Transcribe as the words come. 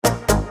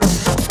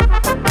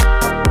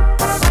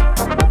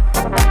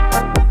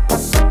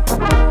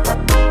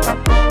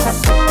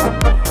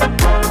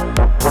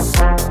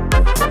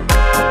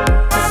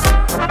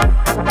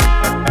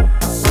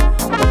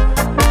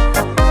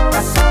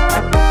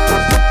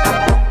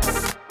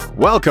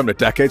Welcome to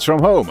Decades from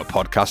Home, a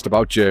podcast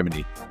about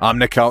Germany. I'm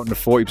Nick Houghton of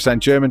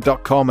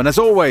 40%German.com, and as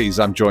always,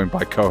 I'm joined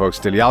by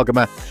co-host Dilly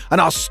Algemer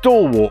and our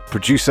stalwart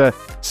producer,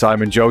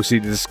 Simon Josie,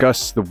 to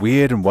discuss the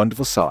weird and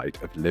wonderful side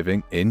of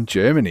living in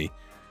Germany.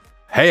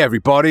 Hey,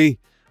 everybody.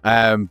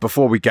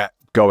 Before we get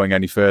going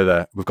any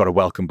further, we've got to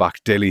welcome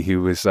back Dilly,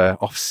 who was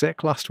off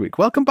sick last week.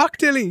 Welcome back,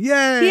 Dilly.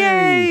 Yay!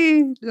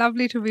 Yay!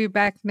 Lovely to be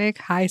back, Nick.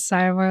 Hi,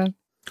 Simon.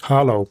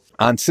 Hello.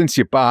 And since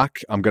you're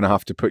back, I'm going to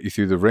have to put you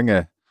through the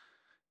ringer,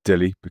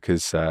 Dilly,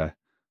 because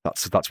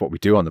that's what we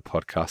do on the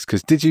podcast.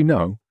 Because did you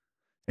know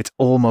it's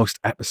almost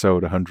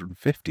episode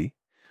 150,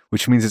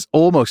 which means it's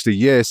almost a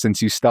year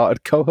since you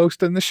started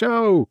co-hosting the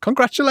show.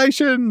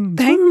 Congratulations!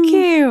 Thank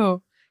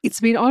you. It's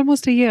been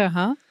almost a year,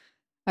 huh?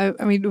 I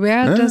mean,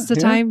 where does the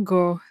time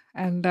go?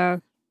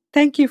 And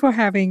thank you for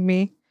having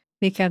me,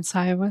 Nick and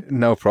Simon.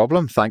 No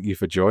problem. Thank you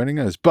for joining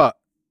us. But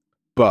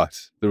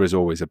there is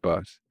always a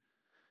but.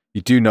 You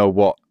do know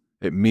what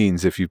it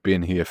means if you've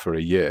been here for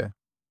a year.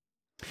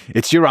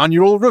 It's your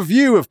annual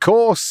review, of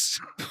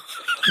course.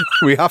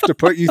 We have to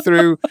put you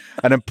through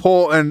an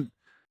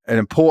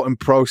important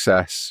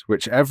process,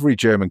 which every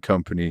German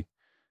company,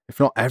 if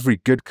not every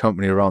good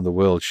company around the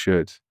world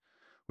should,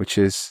 which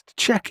is to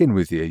check in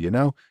with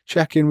you,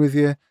 check in with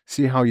you,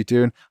 see how you're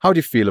doing. How do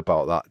you feel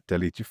about that,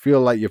 Dilly? Do you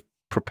feel like you're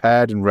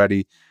prepared and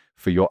ready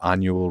for your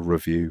annual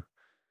review?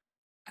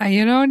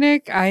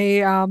 Nick,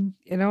 I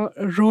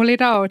roll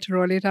it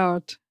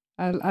out.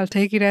 I'll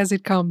take it as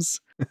it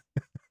comes.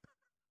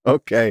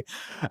 Okay.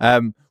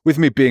 With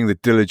me being the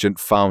diligent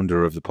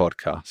founder of the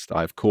podcast,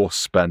 I, of course,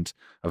 spent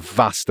a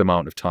vast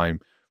amount of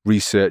time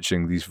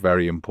researching these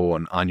very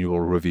important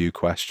annual review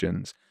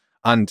questions.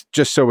 And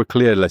just so we're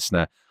clear,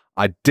 listener,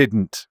 I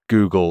didn't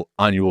Google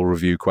annual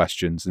review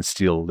questions and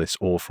steal this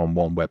all from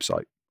one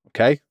website.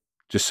 Okay?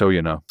 Just so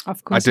you know.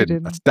 Of course I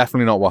didn't. That's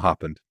definitely not what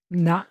happened.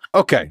 Nah.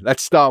 Okay,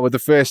 let's start with the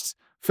first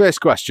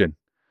question.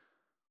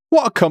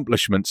 What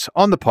accomplishments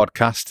on the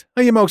podcast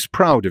are you most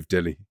proud of,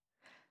 Dilly?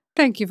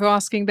 Thank you for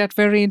asking that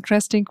very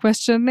interesting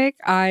question, Nick.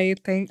 I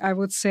think I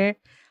would say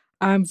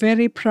I'm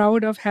very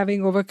proud of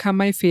having overcome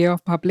my fear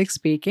of public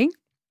speaking.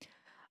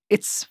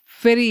 It's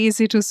very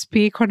easy to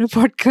speak on a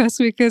podcast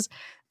because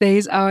there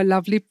is our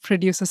lovely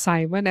producer,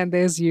 Simon, and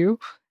there's you.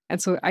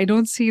 And so I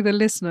don't see the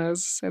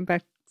listeners, and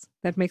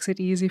that makes it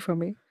easy for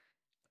me.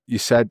 You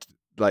said,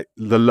 like,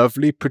 the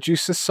lovely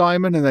producer,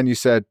 Simon, and then you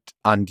said,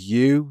 and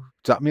you?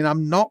 Does that mean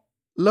I'm not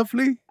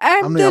lovely?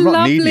 And I'm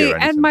not needy lovely, or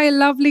anything. and my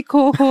lovely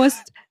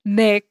co-host,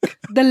 Nick.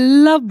 The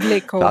lovely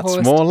co-host.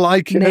 That's more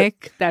like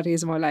Nick, it. that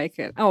is more like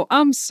it. Oh,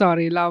 I'm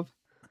sorry, love.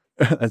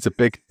 That's a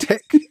big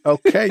tick.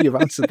 Okay, you've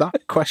answered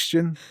that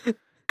question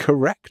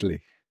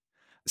correctly.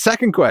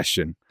 Second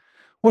question.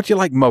 What do you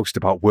like most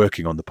about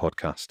working on the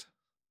podcast?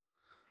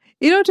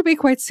 To be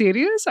quite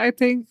serious, I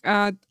think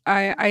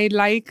I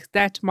like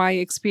that my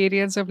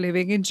experience of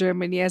living in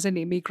Germany as an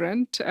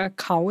immigrant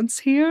counts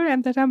here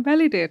and that I'm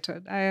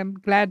validated. I am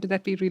glad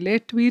that we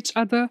relate to each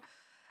other.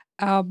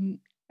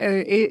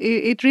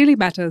 It really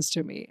matters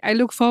to me. I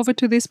look forward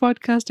to this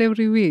podcast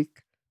every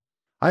week.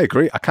 I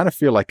agree. I kind of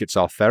feel like it's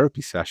our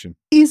therapy session.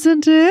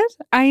 Isn't it?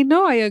 I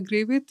know. I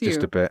agree with you.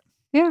 Just a bit.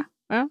 Yeah.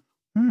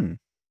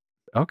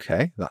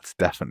 Okay, that's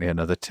definitely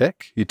another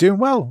tick. You're doing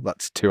well.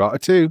 That's 2 out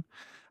of 2.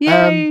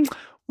 Yay.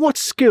 What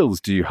skills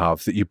do you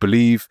have that you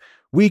believe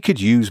we could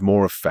use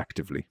more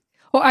effectively?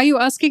 Or are you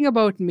asking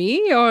about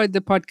me or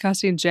the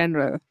podcast in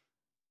general?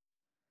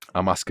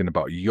 I'm asking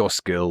about your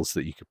skills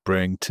that you could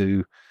bring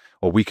to,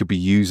 or we could be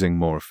using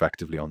more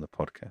effectively on the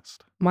podcast.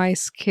 My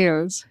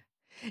skills.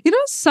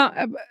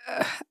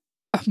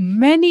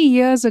 Many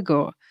years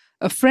ago,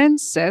 a friend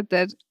said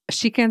that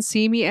she can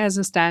see me as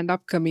a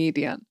stand-up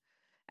comedian.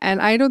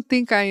 And I don't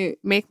think I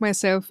make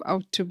myself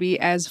out to be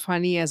as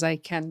funny as I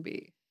can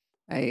be.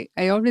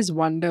 I always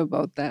wonder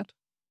about that.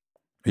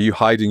 Are you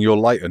hiding your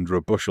light under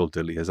a bushel,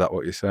 Dilly? Is that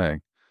what you're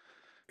saying?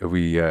 Are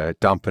we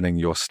dampening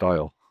your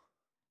style?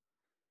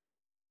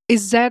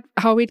 Is that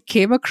how it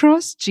came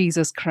across?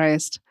 Jesus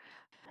Christ.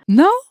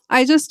 No,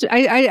 I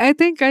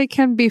think I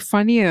can be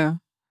funnier.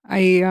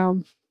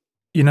 No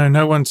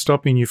one's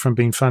stopping you from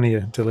being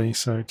funnier, Dilly.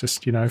 So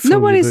just, fill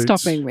nobody's your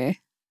boots. stopping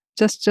me.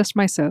 Just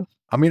myself.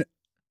 I mean,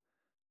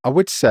 I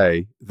would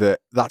say that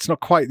that's not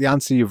quite the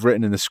answer you've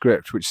written in the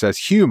script, which says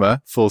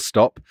humour, full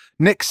stop.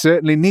 Nick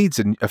certainly needs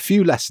a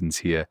few lessons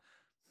here.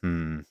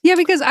 Yeah,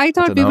 because I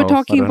thought we were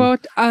talking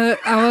about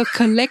our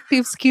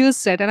collective skill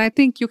set, and I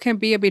think you can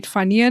be a bit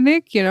funnier,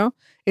 Nick.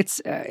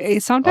 It's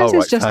sometimes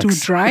it's just too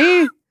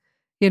dry.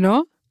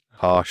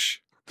 Harsh.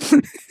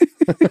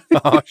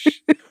 Harsh.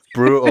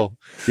 Brutal.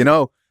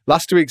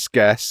 Last week's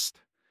guest,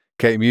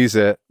 Kate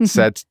Muser,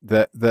 said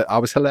that I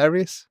was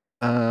hilarious.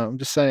 I'm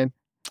just saying.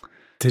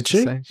 Did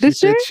she? Did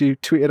she? She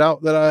tweeted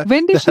out that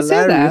when did she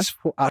say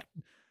that?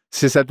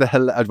 She said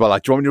well,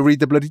 do you want me to read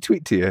the bloody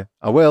tweet to you?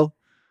 I will.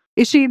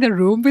 Is she in the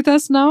room with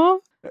us now?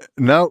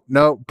 No,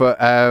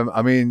 but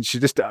I mean, she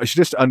just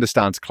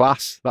understands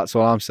class. That's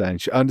all I'm saying.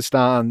 She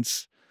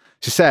understands.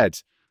 She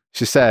said,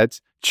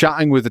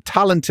 chatting with the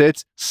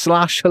talented /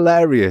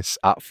 hilarious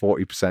at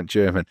 40%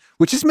 German,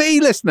 which is me,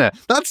 listener.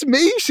 That's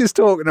me she's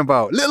talking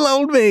about. Little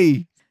old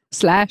me. /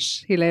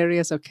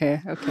 hilarious.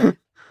 Okay.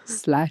 /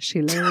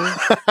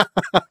 hilarious.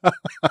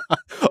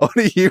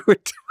 only you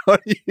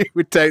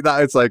would take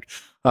that. It's like,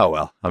 oh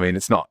well. I mean,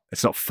 it's not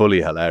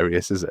fully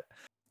hilarious, is it?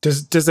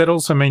 Does that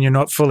also mean you're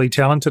not fully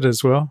talented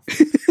as well?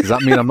 Does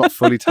that mean I'm not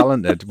fully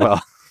talented?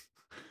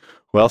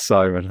 Well,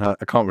 Simon,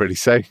 I can't really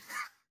say.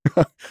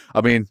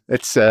 I mean,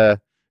 it's in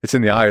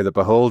the eye of the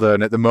beholder,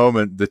 and at the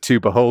moment, the two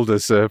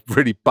beholders are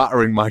really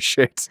battering my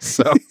shit.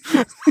 So,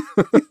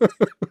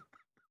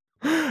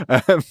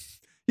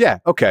 yeah,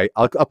 okay,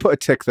 I'll put a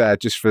tick there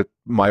just for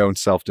my own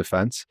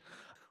self-defense.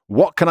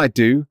 What can I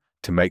do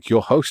to make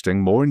your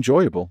hosting more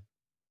enjoyable?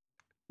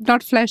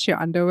 Not flash your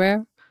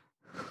underwear.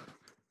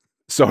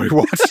 Sorry,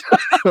 what?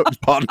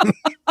 Pardon?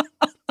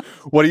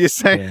 What are you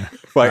saying? Yeah,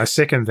 Right. I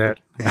second that.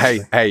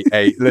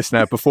 Hey,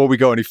 listener, before we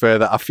go any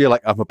further, I feel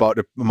like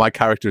my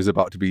character is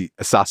about to be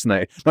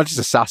assassinated. Not just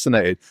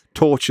assassinated,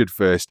 tortured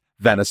first,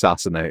 then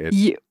assassinated.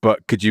 Yeah.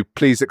 But could you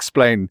please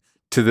explain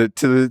to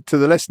the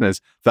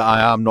listeners that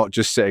I am not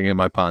just sitting in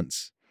my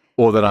pants,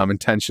 or that I'm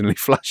intentionally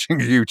flashing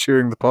you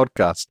during the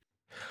podcast?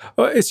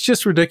 Well, it's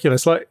just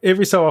ridiculous. Like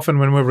every so often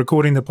when we're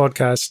recording the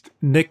podcast,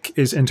 Nick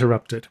is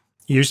interrupted,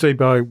 usually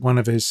by one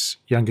of his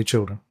younger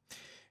children.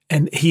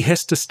 And he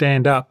has to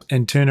stand up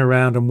and turn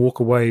around and walk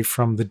away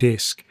from the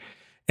desk.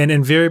 And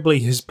invariably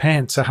his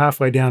pants are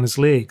halfway down his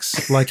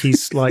legs, like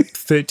he's like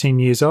 13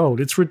 years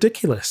old. It's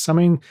ridiculous. I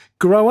mean,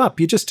 grow up.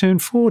 You just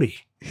turned 40.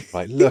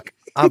 Right, look,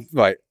 I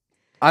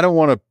don't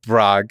want to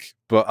brag,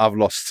 but I've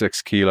lost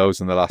 6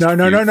 kilos in the last No,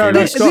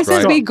 This stop, is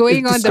right. me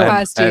going on the Stop.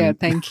 past year.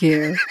 Thank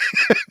you.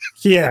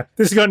 Yeah,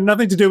 this has got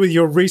nothing to do with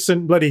your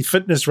recent bloody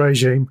fitness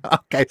regime.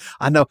 Okay,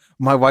 I know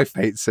my wife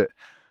hates it.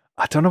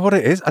 I don't know what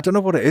it is. I don't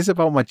know what it is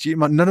about my jeans.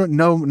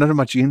 None of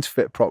my jeans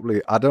fit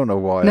properly. I don't know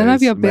why. None it of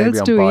is. your Maybe belts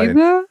I'm do buying-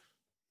 either?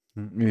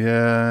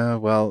 Yeah,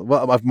 well,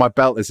 my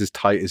belt is as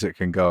tight as it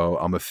can go.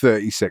 I'm a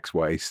 36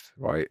 waist,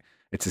 right?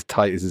 It's as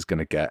tight as it's going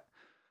to get.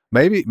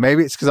 Maybe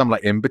it's because I'm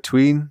like in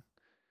between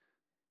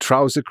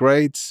trouser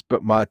grades,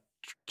 but my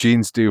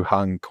jeans do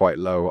hang quite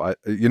low.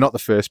 You're not the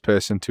first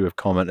person to have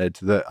commented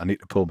that I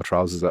need to pull my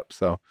trousers up.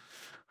 So,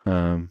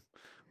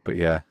 but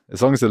yeah,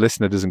 as long as the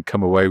listener doesn't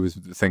come away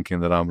with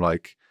thinking that I'm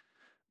like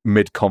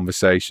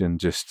mid-conversation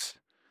just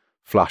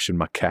flashing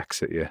my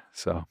kecks at you.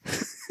 So,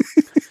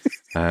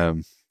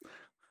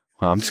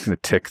 well, I'm just going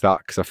to tick that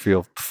because I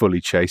feel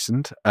fully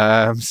chastened.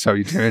 So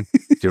you're doing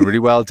really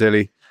well,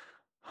 Dilly.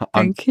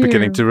 I'm Thank you.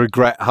 beginning to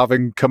regret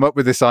having come up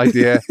with this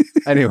idea.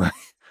 Anyway,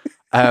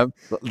 the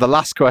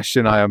last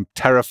question I am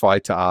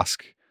terrified to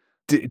ask.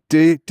 Do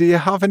you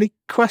have any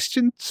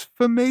questions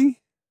for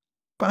me?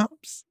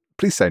 Perhaps?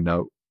 Please say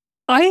no.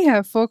 I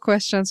have 4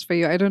 questions for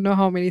you. I don't know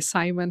how many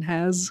Simon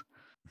has.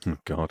 Oh,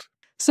 God.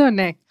 So,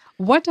 Nick,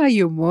 what are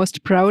you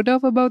most proud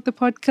of about the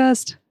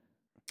podcast?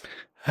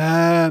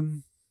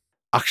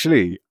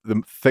 Actually,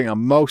 the thing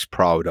I'm most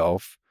proud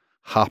of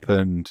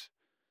happened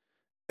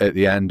at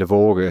the end of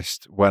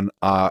August when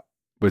I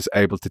was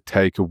able to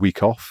take a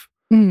week off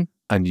and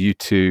you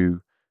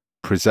two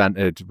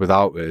presented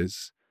without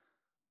us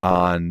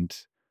and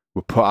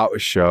we put out a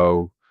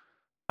show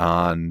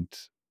and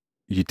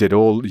you did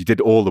all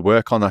the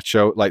work on that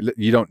show. Like,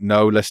 you don't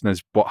know,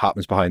 listeners, what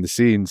happens behind the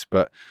scenes,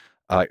 but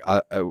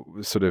I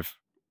sort of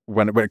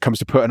when it comes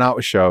to putting out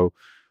a show,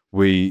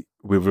 we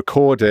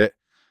record it,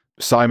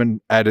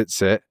 Simon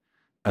edits it,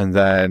 and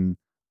then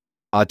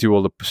I do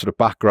all the sort of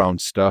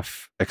background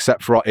stuff,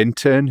 except for our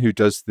intern who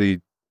does the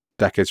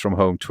Decades from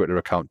Home Twitter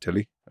account,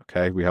 Tilly.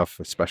 Okay, we have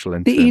a special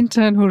intern. The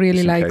intern who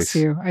really just in likes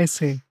case. you, I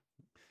see.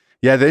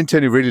 Yeah, the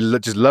intern who really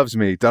just loves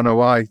me. Don't know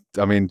why.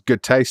 I mean,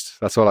 good taste.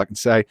 That's all I can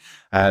say.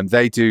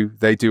 They do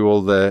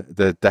all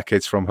the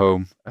Decades from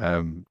Home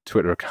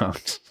Twitter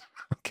account.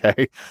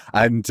 Okay,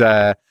 and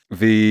so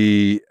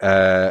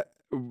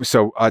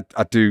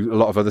I do a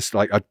lot of other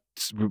like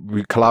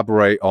we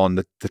collaborate on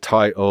the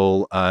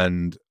title,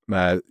 and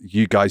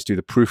you guys do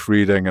the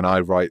proofreading, and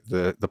I write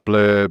the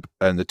blurb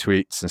and the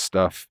tweets and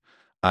stuff.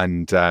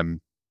 And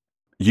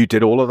you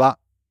did all of that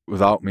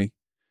without me.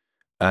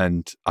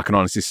 And I can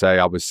honestly say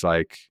I was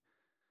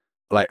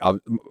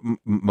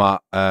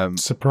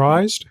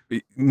Surprised?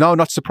 No,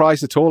 not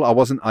surprised at all. I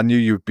wasn't. I knew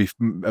you'd be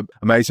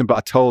amazing, but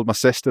I told my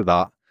sister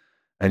that,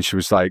 and she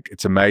was like,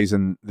 "It's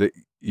amazing that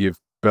you've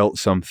built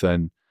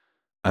something,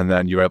 and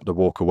then you're able to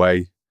walk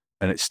away,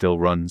 and it still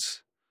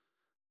runs."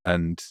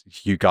 And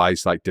you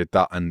guys like did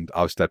that, and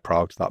I was dead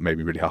proud. That made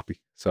me really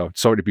happy. So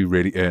sorry to be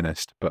really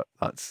earnest, but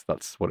that's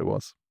what it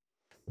was.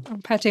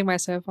 I'm patting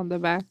myself on the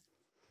back.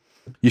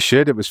 You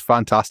should. It was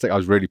fantastic. I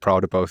was really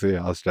proud of both of you.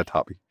 I was dead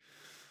happy.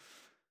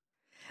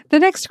 The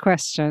next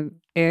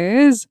question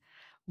is,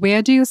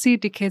 where do you see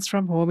Decades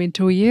from Home in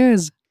 2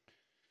 years?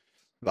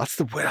 That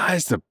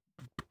is the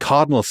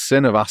cardinal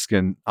sin of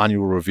asking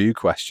annual review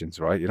questions,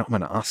 right? You're not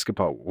going to ask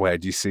about where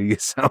do you see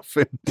yourself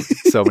in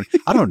so many.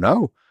 I don't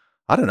know.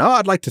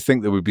 I'd like to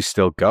think that we'd be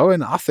still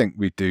going. I think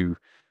we do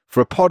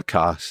for a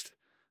podcast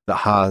that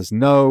has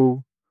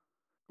no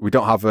We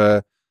don't have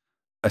a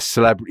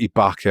celebrity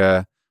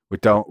backer.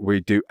 We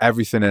do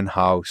everything in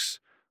house.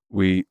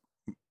 We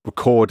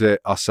record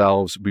it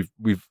ourselves.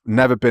 We've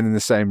never been in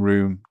the same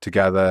room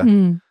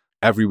together.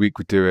 Every week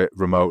we do it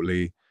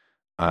remotely.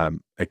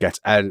 It gets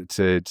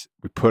edited.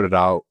 We put it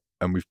out,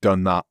 and we've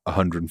done that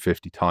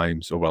 150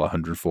 times, or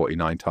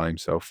 149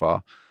 times so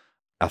far.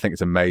 I think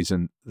it's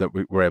amazing that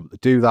we're able to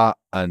do that.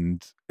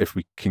 And if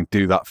we can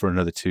do that for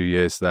another 2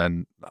 years,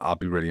 then I'll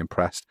be really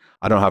impressed.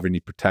 I don't have any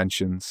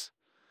pretensions.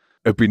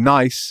 It'd be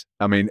nice.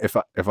 I mean, if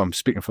I'm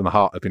speaking from the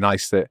heart, it'd be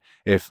nice that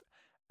if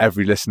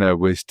every listener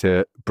was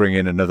to bring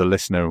in another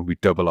listener and we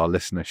double our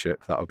listenership,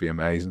 that would be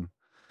amazing.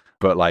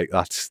 But like,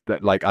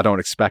 I don't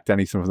expect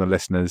anything from the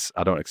listeners.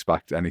 I don't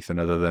expect anything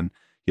other than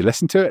you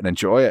listen to it and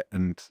enjoy it.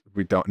 And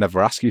we don't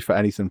never ask you for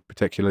anything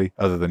particularly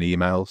other than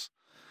emails.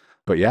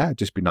 But yeah, it'd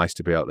just be nice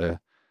to be able to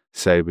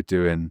say we're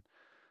doing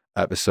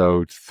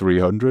episode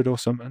 300 or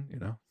something, you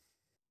know.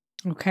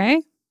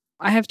 Okay.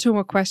 I have 2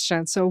 more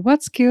questions. So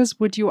what skills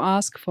would you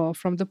ask for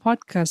from the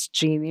podcast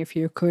gene if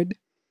you could?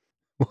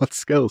 What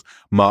skills?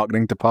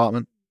 Marketing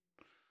department.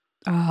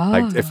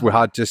 Like if we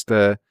had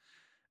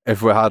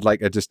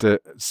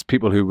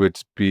people who would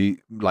be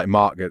like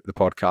market the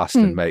podcast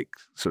and make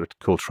sort of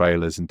cool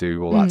trailers and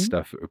do all that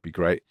stuff, it would be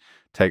great.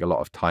 Take a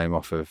lot of time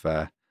off of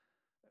our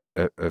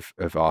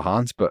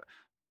hands, but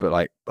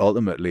like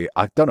ultimately,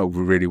 I don't know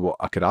really what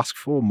I could ask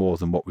for more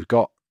than what we've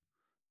got.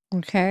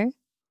 Okay.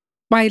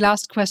 My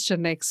last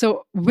question, Nick.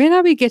 So when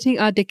are we getting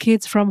our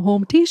Decades from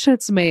Home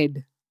t-shirts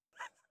made?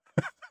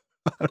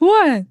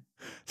 What?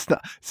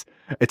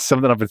 It's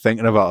something I've been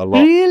thinking about a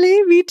lot.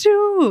 Really? Me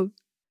too.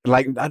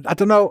 Like, I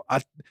don't know,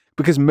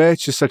 because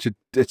merch is such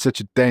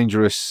a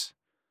dangerous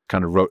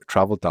kind of road to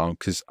travel down,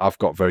 because I've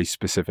got very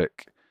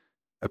specific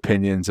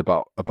opinions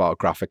about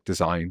graphic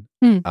design.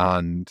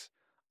 And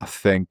I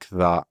think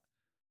that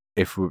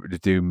if we were to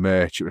do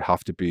merch, it would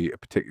have to be a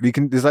particular.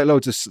 There's like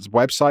loads of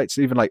websites,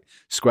 even like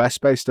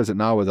Squarespace does it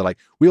now, where they're like,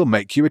 we'll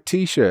make you a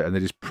t-shirt, and they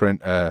just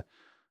print a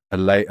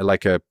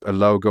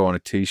logo on a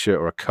t-shirt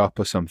or a cup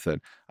or something.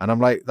 And I'm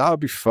like, that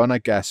would be fun, I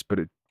guess, but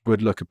it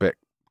would look a bit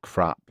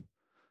crap.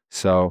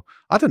 So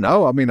I don't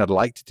know. I mean, I'd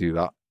like to do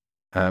that.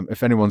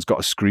 If anyone's got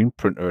a screen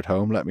printer at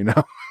home, let me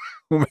know.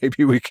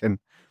 maybe we can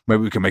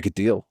make a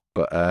deal.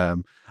 But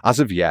as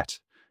of yet,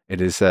 it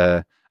is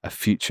a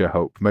future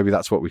hope. Maybe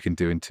that's what we can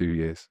do in 2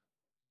 years.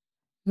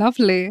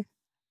 Lovely.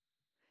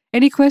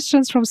 Any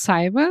questions from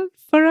Simon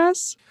for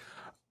us?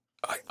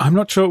 I'm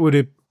not sure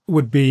it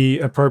would be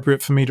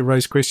appropriate for me to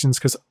raise questions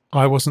because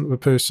I wasn't the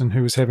person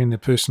who was having the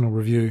personal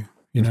review,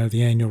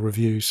 the annual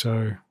review.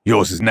 So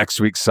yours is next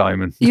week,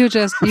 Simon. You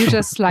just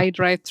slide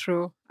right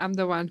through. I'm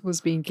the one who's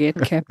being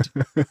gate-kept.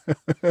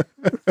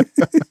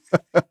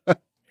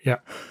 Yeah.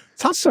 It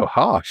sounds so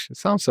harsh.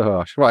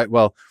 Right,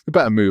 well, we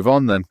better move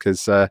on then,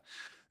 because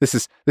this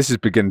is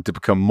beginning to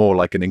become more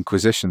like an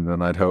inquisition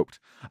than I'd hoped.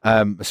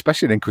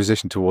 Especially an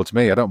inquisition towards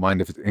me. I don't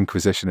mind if it's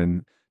inquisition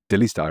in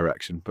Dilly's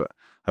direction, but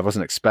I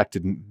wasn't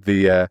expecting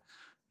the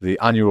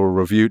annual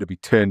review to be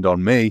turned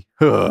on me.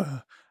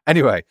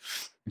 Anyway,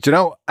 do you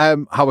know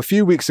how a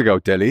few weeks ago,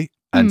 Dilly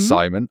and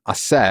Simon, I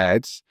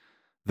said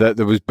that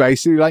there was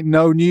basically like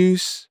no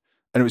news,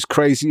 and it was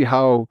crazy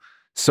how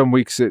some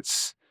weeks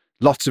it's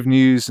lots of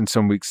news and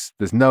some weeks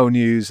there's no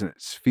news and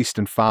it's feast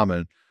and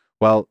famine.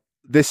 Well,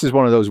 this is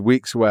one of those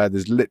weeks where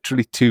there's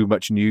literally too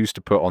much news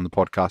to put on the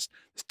podcast.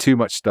 There's too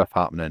much stuff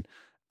happening.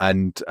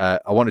 And I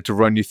wanted to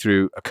run you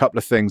through a couple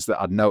of things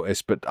that I'd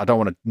noticed, but I don't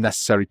want to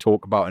necessarily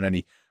talk about in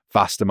any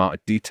vast amount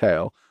of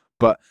detail.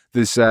 But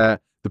there's the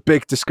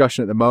big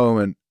discussion at the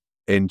moment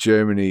in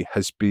Germany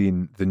has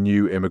been the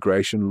new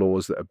immigration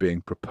laws that are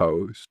being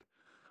proposed.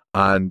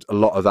 And a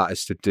lot of that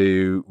is to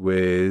do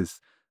with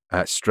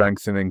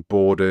strengthening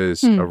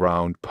borders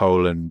around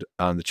Poland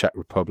and the Czech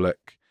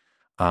Republic.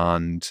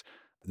 And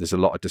there's a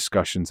lot of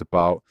discussions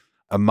about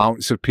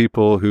amounts of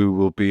people who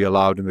will be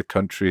allowed in the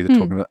country. They're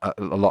talking a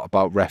lot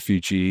about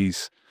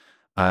refugees.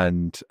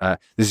 And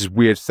this is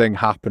weird thing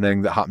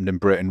happening that happened in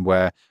Britain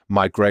where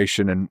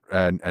migration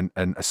and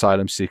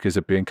asylum seekers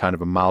are being kind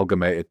of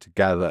amalgamated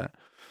together.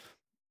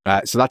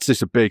 So that's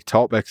just a big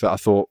topic that I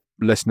thought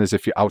listeners,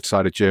 if you're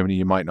outside of Germany,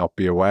 you might not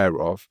be aware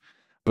of.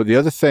 But the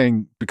other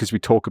thing, because we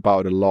talk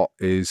about it a lot,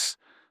 is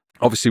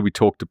obviously we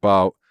talked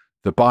about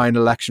the Bayern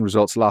election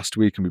results last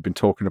week, and we've been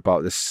talking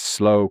about this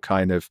slow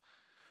kind of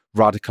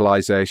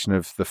radicalization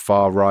of the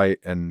far right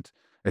and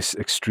this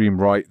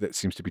extreme right that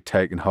seems to be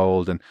taking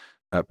hold. And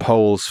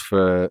polls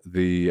for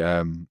the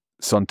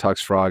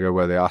Sonntagsfrage,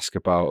 where they ask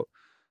about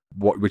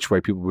which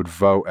way people would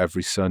vote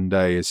every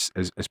Sunday, has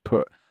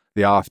put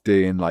the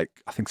AfD in, like,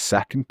 I think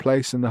second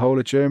place in the whole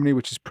of Germany,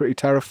 which is pretty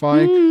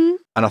terrifying.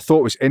 And I thought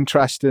it was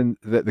interesting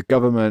that the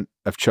government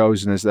have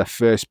chosen as their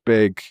first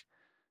big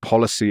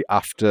policy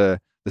after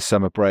the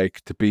summer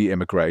break to be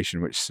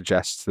immigration, which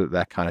suggests that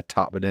they're kind of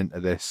tapping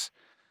into this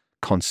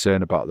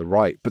concern about the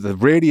right. But the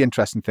really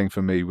interesting thing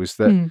for me was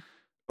that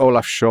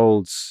Olaf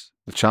Scholz,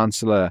 the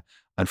Chancellor,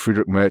 and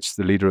Friedrich Merz,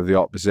 the leader of the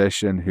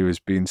opposition, who has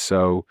been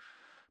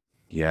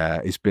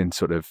he's been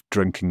sort of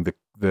drinking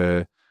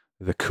the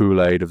the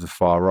Kool-Aid of the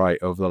far right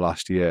over the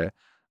last year,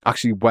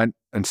 actually went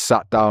and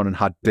sat down and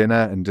had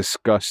dinner and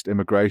discussed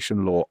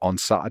immigration law on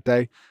Saturday.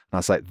 And I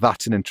was like,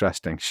 that's an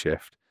interesting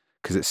shift,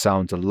 because it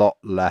sounds a lot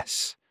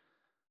less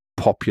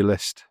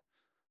populist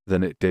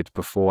than it did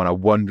before. And I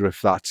wonder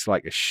if that's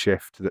like a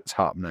shift that's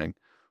happening,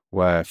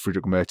 where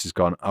Friedrich Merz has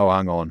gone, oh,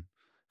 hang on,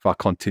 if I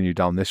continue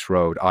down this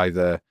road,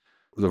 either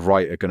the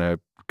right are going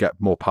to get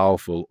more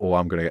powerful, or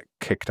I'm going to get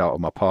kicked out of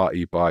my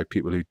party by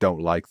people who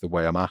don't like the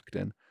way I'm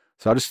acting.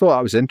 So I just thought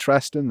that was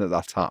interesting that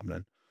that's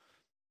happening.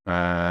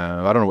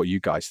 I don't know what you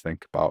guys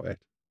think about it.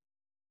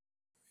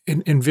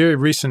 In very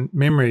recent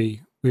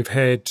memory, we've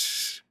had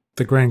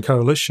the Grand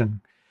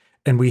Coalition,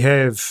 and we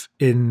have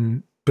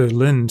in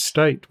Berlin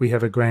state, we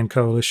have a Grand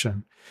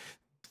Coalition.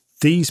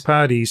 These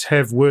parties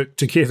have worked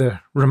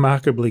together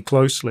remarkably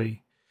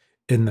closely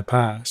in the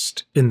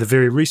past, in the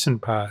very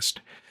recent past.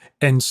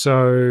 And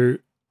so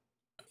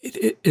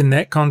in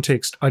that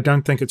context, I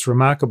don't think it's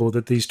remarkable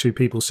that these two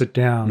people sit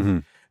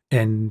down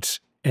and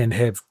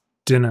have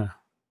dinner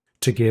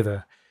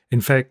together. In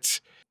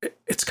fact,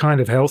 it's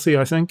kind of healthy,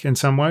 I think, in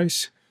some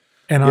ways.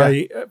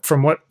 And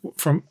from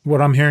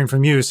what I'm hearing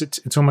from you, is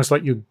it's almost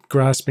like you're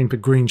grasping for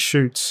green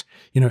shoots.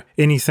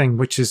 Anything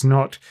which is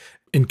not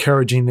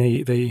encouraging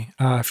the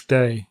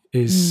AfD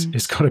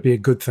is got to be a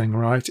good thing,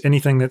 right?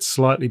 Anything that's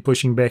slightly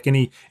pushing back,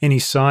 any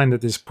sign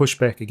that there's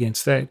pushback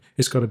against that,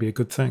 it's got to be a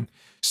good thing.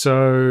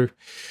 So,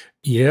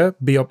 yeah,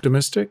 be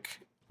optimistic,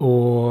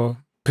 or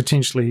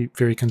potentially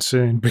very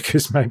concerned,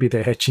 because maybe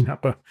they're hatching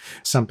up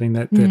something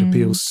that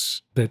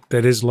appeals,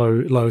 that is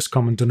lowest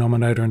common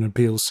denominator and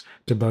appeals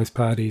to both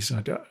parties.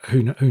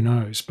 Who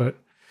knows? But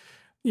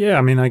yeah,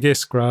 I mean, I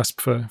guess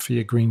grasp for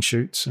your green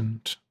shoots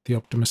and the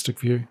optimistic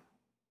view.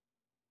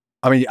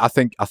 I mean, I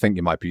think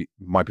you might be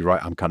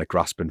right. I'm kind of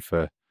grasping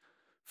for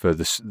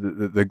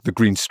the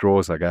green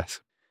straws, I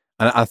guess.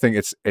 And I think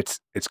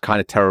it's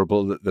kind of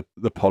terrible that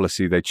the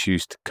policy they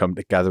choose to come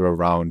together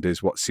around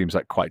is what seems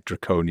like quite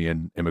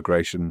draconian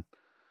immigration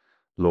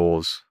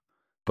laws.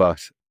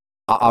 But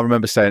I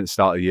remember saying at the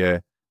start of the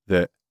year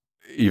that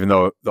even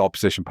though the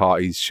opposition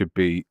parties should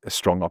be a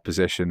strong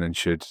opposition and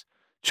should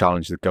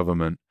challenge the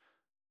government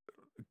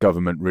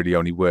really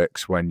only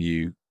works when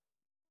you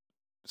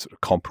sort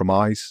of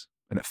compromise.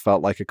 And it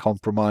felt like a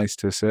compromise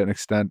to a certain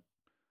extent.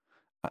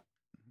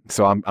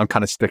 So I'm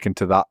kind of sticking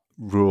to that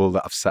rule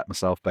that I've set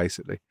myself,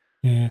 basically.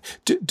 Yeah.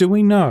 Do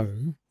we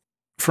know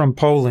from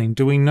polling,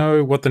 do we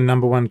know what the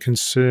number one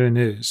concern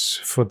is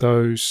for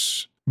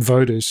those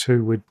voters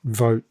who would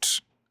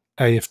vote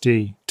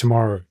AfD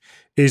tomorrow?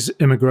 Is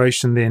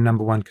immigration their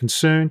number one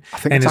concern? I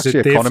think it's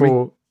actually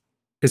economy.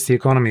 It's the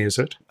economy, is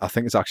it? I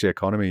think it's actually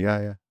economy,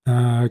 yeah.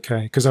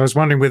 Okay, because I was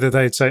wondering whether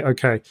they'd say,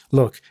 okay,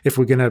 look, if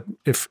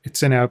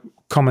it's in our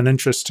common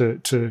interest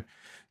to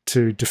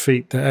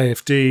defeat the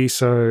AfD,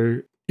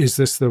 so is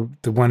this the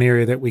one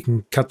area that we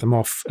can cut them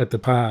off at the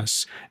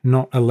pass,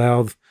 not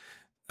allow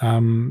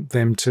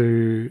them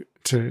to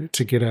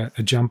get a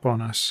jump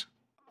on us?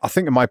 I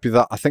think it might be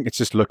that. I think it's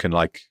just looking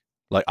like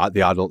at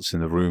the adults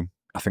in the room.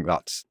 I think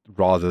that's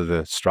rather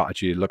the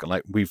strategy, looking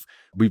like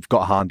we've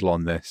got a handle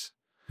on this,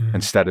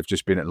 instead of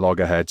just being at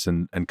loggerheads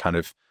and kind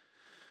of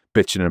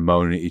bitching and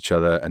moaning at each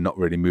other and not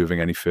really moving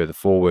any further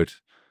forward,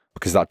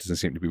 because that doesn't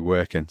seem to be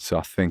working. So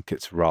I think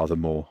it's rather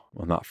more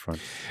on that front.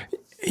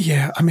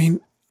 Yeah, I mean,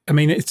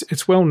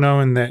 it's well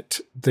known that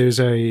there's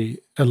a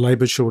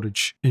labour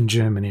shortage in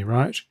Germany,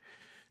 right?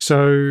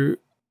 So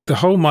the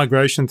whole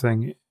migration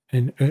thing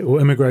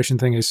or immigration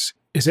thing is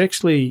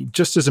actually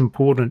just as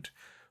important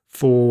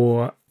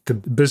for the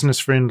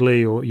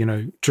business-friendly or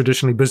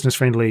traditionally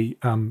business-friendly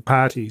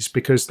parties,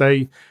 because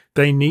they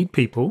need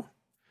people,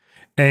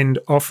 and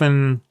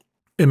often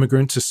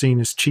immigrants are seen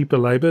as cheaper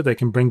labour. They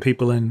can bring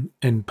people in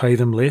and pay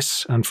them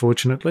less,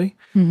 unfortunately.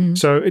 Mm-hmm.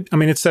 So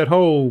it's that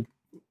whole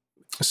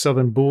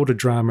southern border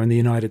drama in the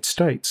United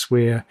States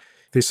where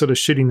they're sort of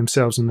shooting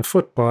themselves in the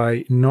foot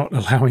by not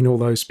allowing all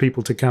those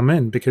people to come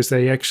in, because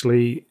there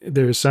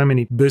are so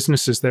many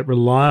businesses that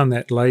rely on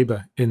that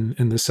labor in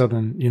the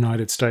southern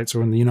United States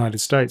or in the United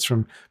States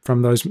from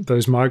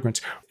those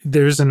migrants.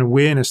 There is an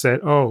awareness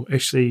that,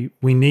 actually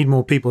we need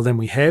more people than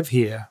we have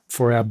here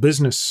for our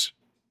business,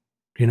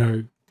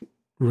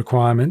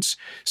 requirements.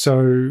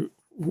 So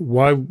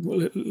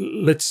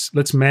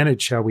let's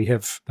manage how we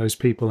have those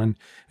people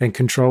and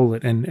control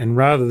it, and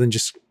rather than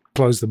just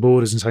close the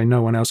borders and say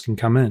no one else can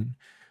come in,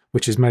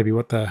 which is maybe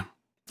what the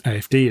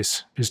AfD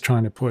is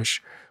trying to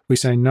push. We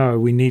say, no,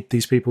 we need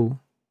these people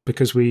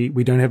because we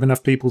don't have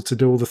enough people to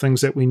do all the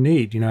things that we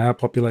need. Our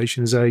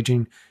population is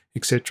aging,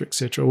 et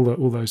cetera,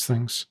 all those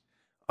things.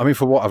 I mean,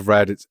 for what I've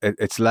read,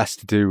 it's less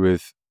to do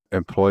with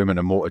employment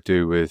and more to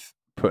do with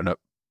putting up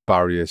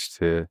barriers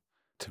to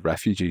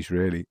refugees,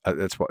 really.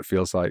 That's what it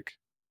feels like.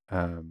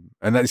 And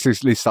at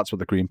least that's what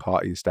the Green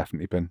Party has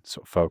definitely been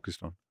sort of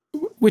focused on.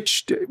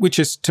 Which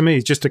is, to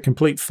me, just a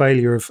complete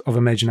failure of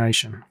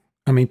imagination.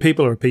 I mean,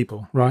 people are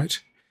people, right?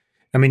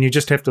 I mean, you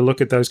just have to look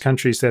at those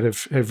countries that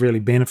have really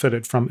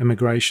benefited from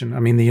immigration. I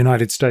mean, the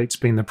United States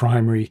being the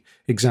primary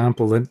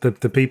example,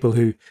 the people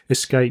who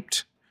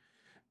escaped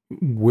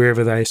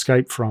wherever they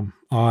escaped from,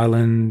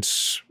 Ireland,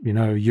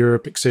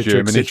 Europe,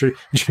 etc., etc.,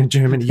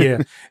 Germany,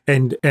 yeah,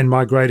 and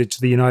migrated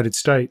to the United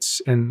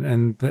States,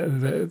 and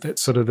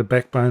that's sort of the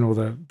backbone or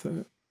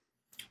the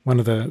one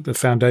of the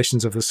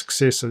foundations of the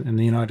success in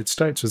the United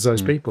States was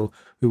those people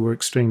who were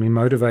extremely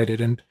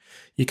motivated. And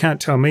you can't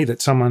tell me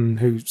that someone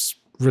who's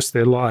risked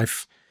their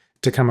life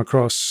to come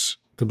across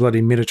the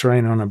bloody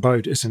Mediterranean on a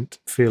boat isn't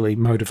fairly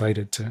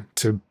motivated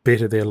to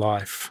better their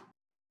life.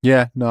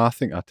 Yeah, no, I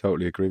think I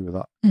totally agree with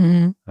that.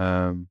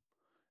 Mm-hmm.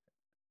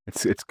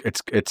 It's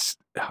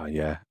oh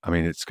yeah. I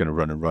mean, it's going to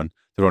run and run.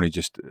 They're only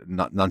just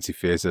Nancy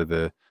Faeser,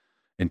 the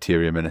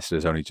Interior Minister,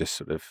 has only just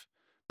sort of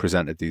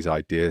presented these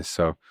ideas,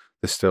 so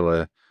there's still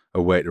a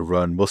way to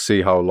run. We'll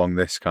see how long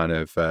this kind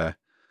of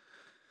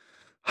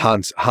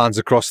hands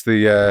across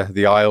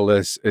the aisle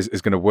is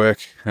going to work.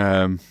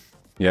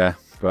 Yeah,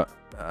 but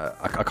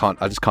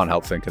I just can't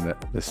help thinking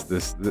that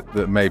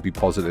that may be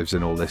positives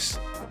in all this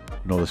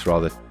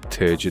rather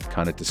turgid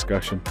kind of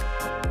discussion.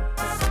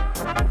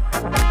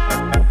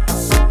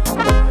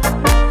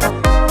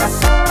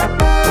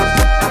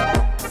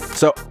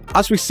 So,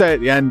 as we say at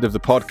the end of the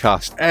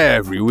podcast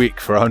every week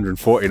for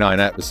 149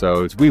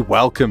 episodes, we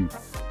welcome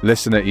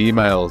listener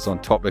emails on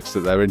topics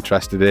that they're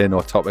interested in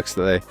or topics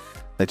that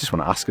they just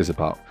want to ask us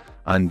about.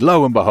 And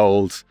lo and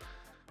behold,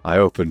 I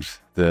opened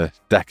the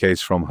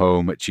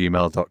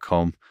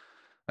decadesfromhome@gmail.com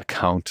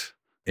account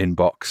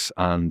inbox,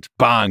 and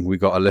bang, we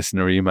got a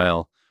listener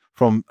email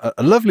from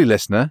a lovely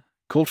listener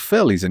called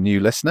Phil. He's a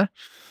new listener.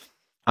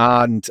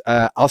 And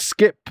I'll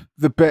skip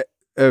the bit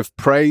of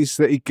praise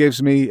that he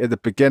gives me at the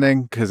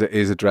beginning because it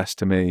is addressed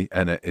to me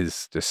and it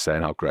is just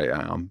saying how great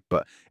I am.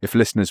 But if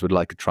listeners would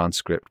like a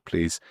transcript,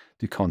 please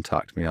do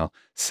contact me. I'll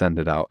send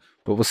it out.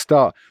 But we'll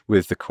start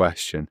with the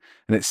question.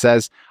 And it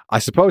says, I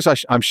suppose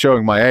I'm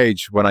showing my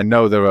age when I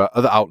know there are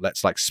other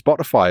outlets like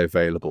Spotify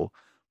available,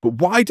 but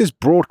why does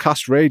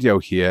broadcast radio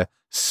here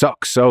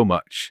suck so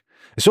much?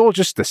 It's all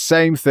just the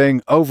same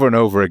thing over and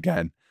over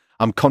again.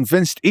 I'm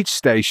convinced each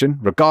station,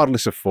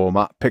 regardless of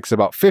format, picks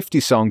about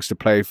 50 songs to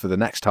play for the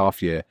next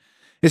half year.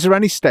 Is there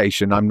any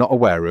station I'm not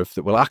aware of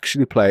that will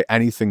actually play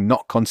anything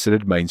not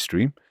considered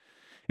mainstream?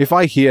 If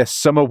I hear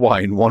Summer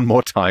Wine one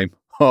more time,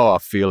 oh, I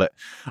feel it.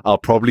 I'll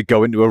probably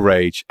go into a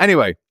rage.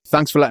 Anyway,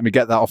 thanks for letting me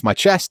get that off my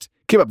chest.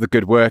 Keep up the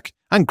good work,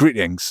 and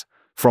greetings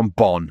from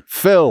Bonn.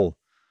 Phil.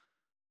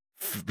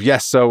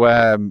 Yes,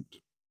 so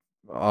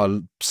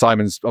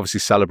Simon's obviously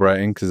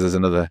celebrating because there's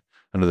another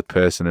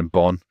person in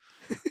Bonn.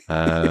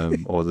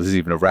 Or there's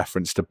even a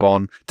reference to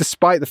Bonn,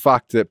 despite the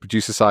fact that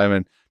producer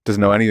Simon doesn't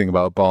know anything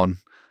about Bonn.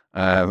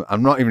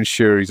 I'm not even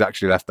sure he's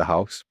actually left the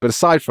house. But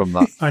aside from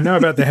that, I know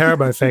about the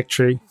Haribo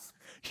factory.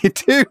 You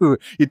do.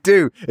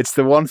 It's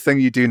the one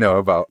thing you do know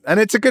about, and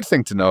it's a good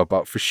thing to know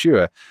about for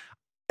sure.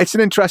 It's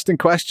an interesting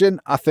question.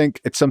 I think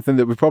it's something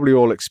that we've probably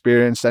all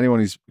experienced. Anyone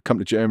who's come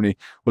to Germany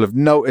will have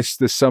noticed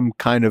there's some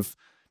kind of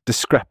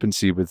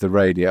discrepancy with the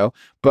radio.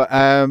 But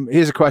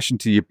here's a question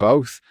to you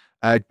both.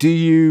 Do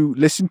you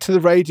listen to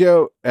the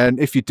radio? And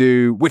if you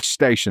do, which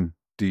station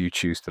do you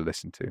choose to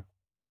listen to?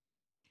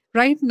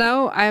 Right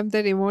now, I am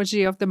that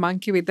emoji of the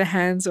monkey with the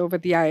hands over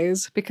the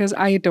eyes because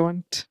I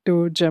don't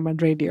do German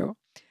radio.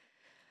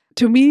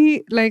 To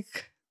me,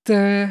 like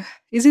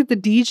is it the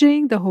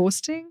DJing, the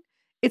hosting?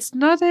 It's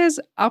not as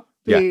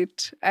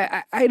upbeat.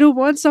 Yeah. I don't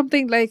want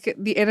something like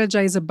the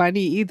Energizer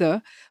Bunny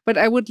either, but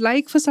I would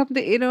like for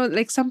something,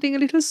 like something a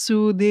little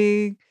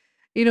soothing,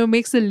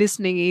 makes the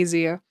listening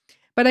easier.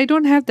 But I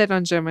don't have that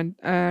on German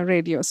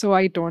radio, so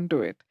I don't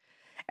do it.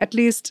 At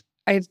least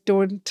I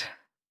don't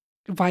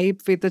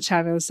vibe with the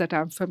channels that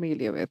I'm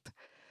familiar with.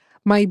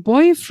 My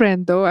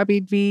boyfriend, though, I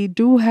mean, we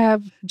do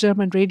have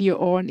German radio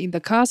on in the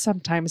car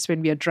sometimes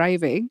when we are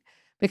driving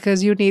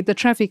because you need the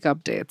traffic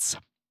updates.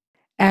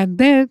 And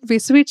then we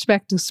switch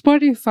back to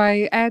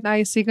Spotify and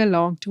I sing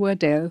along to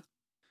Adele.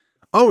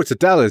 Oh, it's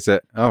Adele, is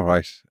it? All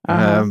right.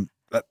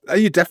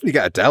 You definitely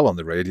get Adele on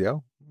the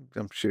radio.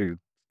 I'm sure you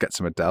get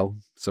some Adele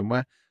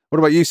somewhere. What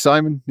about you,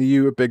 Simon? Are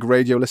you a big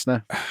radio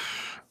listener?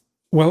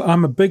 Well,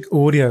 I'm a big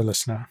audio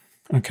listener.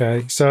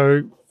 Okay.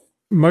 So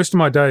most of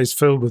my day is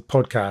filled with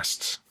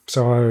podcasts.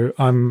 So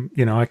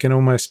I can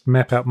almost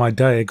map out my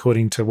day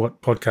according to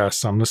what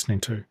podcasts I'm listening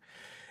to.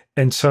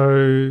 And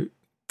so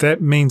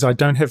that means I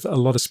don't have a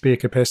lot of spare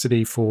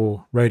capacity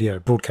for radio,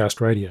 broadcast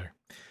radio.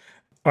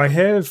 I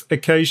have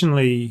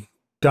occasionally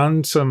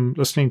done some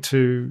listening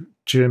to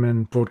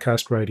German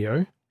broadcast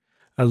radio.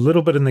 A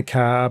little bit in the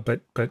car,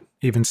 but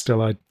even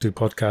still, I do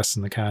podcasts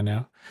in the car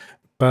now.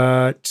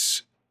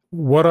 But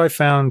what I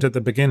found at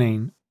the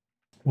beginning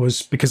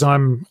was because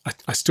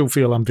I still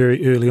feel I'm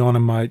very early on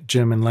in my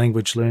German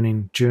language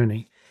learning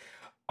journey.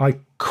 I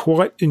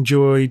quite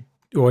enjoyed,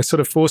 or I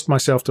sort of forced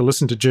myself to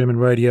listen to German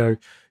radio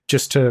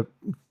just to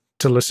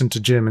listen to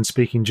German,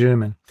 speaking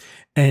German.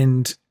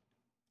 And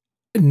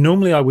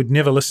normally I would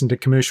never listen to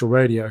commercial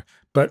radio,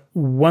 but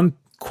one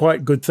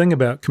quite good thing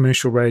about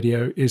commercial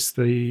radio is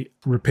the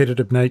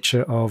repetitive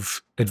nature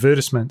of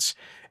advertisements.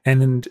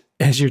 And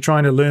as you're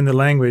trying to learn the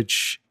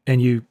language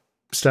and you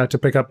start to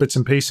pick up bits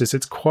and pieces,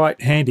 it's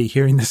quite handy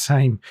hearing the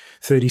same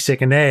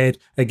 30-second ad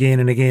again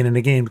and again and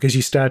again, because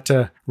you start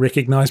to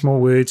recognize more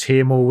words,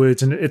 hear more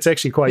words, and it's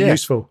actually quite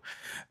useful.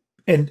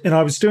 And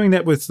I was doing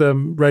that with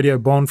Radio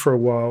Bonn for a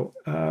while,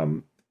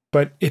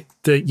 but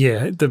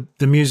the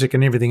music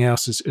and everything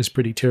else is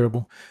pretty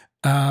terrible.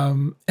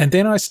 And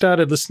then I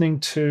started listening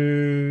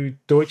to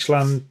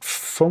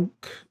Deutschlandfunk,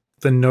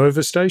 the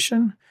Nova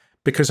station,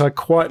 because I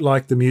quite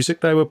liked the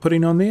music they were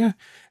putting on there.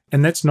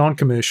 And that's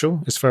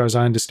non-commercial, as far as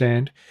I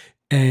understand.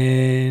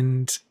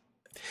 And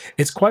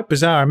it's quite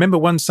bizarre. I remember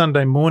one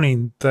Sunday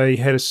morning they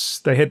had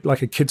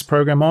like a kids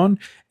program on,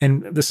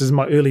 and this is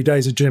my early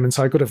days of German,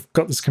 so I could have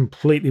got this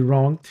completely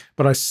wrong.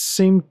 But I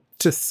seem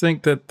to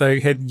think that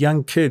they had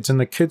young kids, and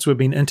the kids were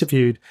being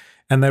interviewed,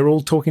 and they were all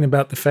talking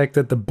about the fact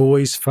that the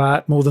boys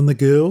fart more than the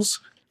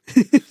girls.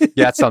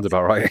 Yeah, that sounds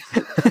about right.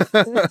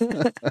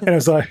 And I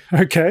was like,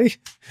 okay,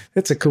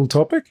 that's a cool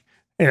topic.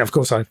 And of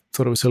course, I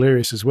thought it was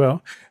hilarious as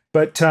well.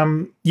 But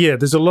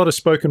there's a lot of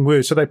spoken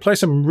words. So they play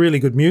some really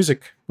good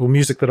music, or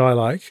music that I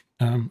like.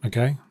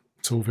 Okay,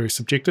 it's all very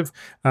subjective.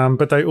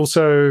 But they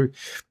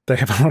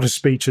have a lot of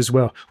speech as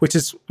well, which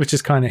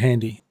is kind of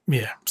handy.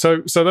 Yeah.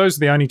 So those are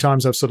the only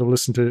times I've sort of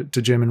listened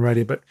to German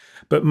radio.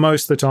 But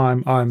most of the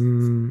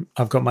time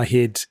I've got my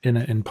head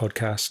in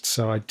podcasts,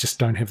 so I just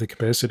don't have the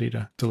capacity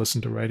to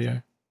listen to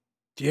radio.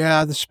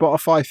 Yeah, the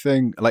Spotify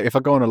thing. Like if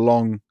I go on a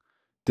long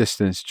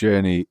distance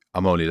journey,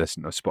 I'm only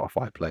listening to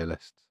Spotify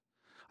playlists.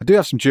 I do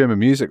have some German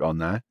music on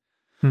there,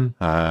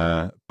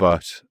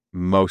 but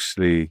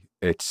mostly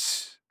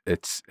it's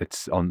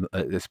on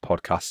this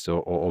podcast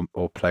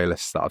or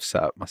playlists that I've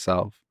set up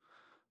myself.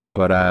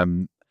 But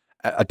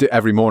I do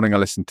every morning. I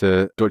listen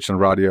to Deutschland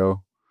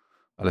Radio.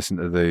 I listen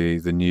to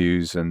the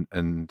news and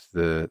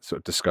the sort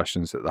of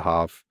discussions that they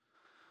have.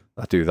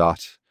 I do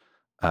that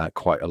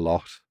quite a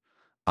lot.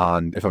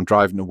 And if I'm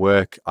driving to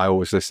work, I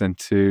always listen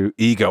to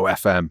Ego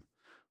FM,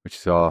 which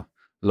is our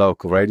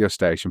local radio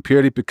station,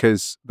 purely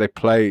because they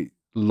play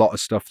a lot of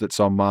stuff that's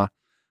on my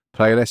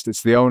playlist.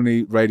 It's the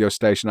only radio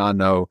station I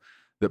know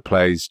that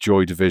plays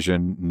Joy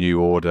Division, New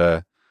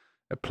Order.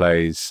 It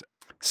plays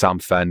Sam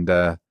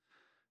Fender,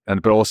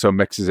 but also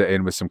mixes it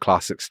in with some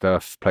classic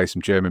stuff, plays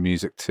some German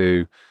music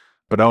too,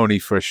 but only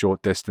for a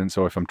short distance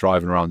or if I'm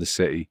driving around the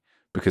city,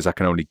 because I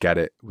can only get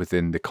it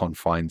within the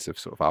confines of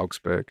sort of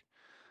Augsburg.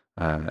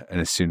 And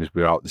as soon as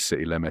we're out the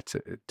city limit,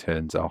 it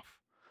turns off.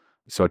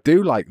 So I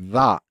do like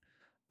that,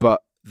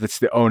 but that's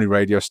the only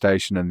radio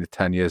station in the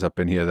 10 years I've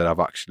been here that I've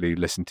actually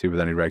listened to with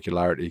any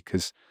regularity,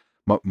 because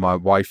my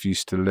wife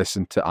used to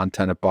listen to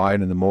Antenne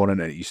Bayern in the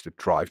morning, and it used to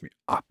drive me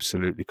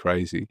absolutely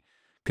crazy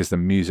because the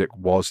music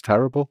was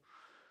terrible.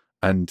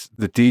 And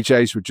the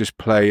DJs would just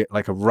play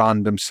like a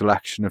random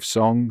selection of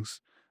songs,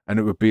 and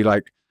it would be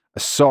like a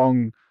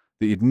song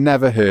that you'd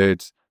never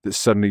heard that's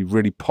suddenly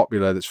really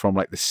popular, that's from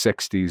like the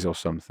 60s or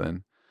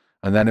something.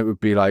 And then it would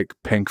be like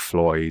Pink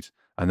Floyd,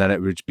 and then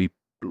it would be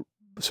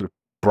sort of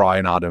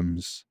Bryan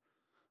Adams,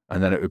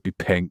 and then it would be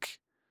Pink.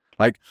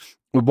 Like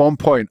at one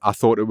point I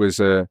thought it was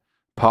a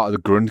part of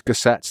the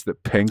Grundgesetz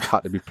that Pink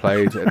had to be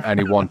played at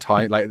any one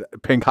time. Like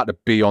Pink had to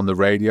be on the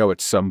radio at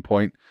some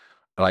point,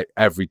 like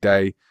every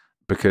day,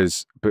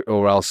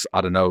 or else,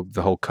 I don't know,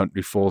 the whole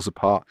country falls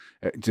apart.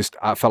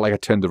 I felt like I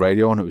turned the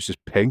radio on, it was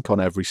just Pink on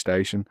every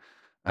station.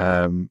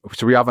 So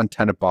we have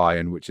Antenne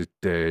Bayern, which is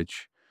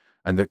dirge,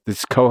 and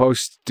this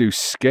co-hosts do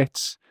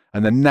skits,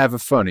 and they're never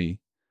funny.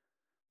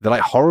 They're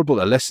like horrible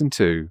to listen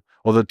to.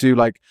 Or they'll do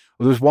there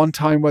was one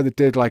time where they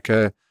did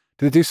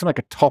do something like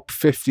a top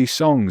 50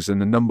 songs,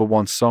 and the number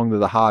one song that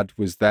they had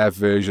was their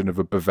version of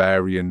a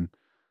Bavarian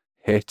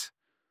hit.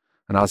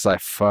 And I was like,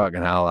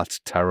 fucking hell,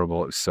 that's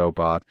terrible. It was so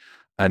bad.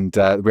 And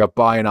we have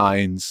Bayern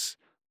 1,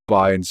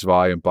 Bayern 2,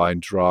 and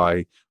Bayern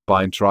 3.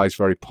 Bayern 3 is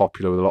very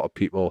popular with a lot of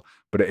people,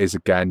 but it is,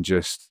 again,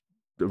 just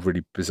a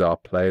really bizarre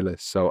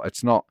playlist. So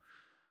it's not,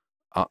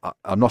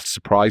 I'm not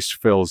surprised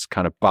Phil's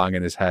kind of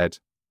banging his head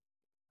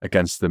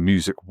against the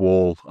music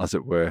wall, as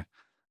it were.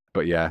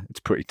 But yeah, it's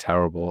pretty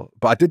terrible.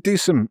 But I did do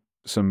some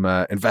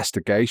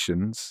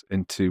investigations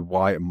into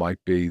why it might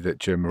be that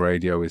German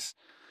radio is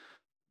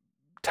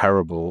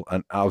terrible.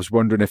 And I was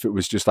wondering if it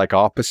was just like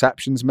our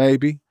perceptions,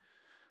 maybe.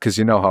 Because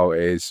you know how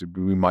it is.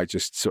 We might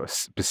just sort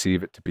of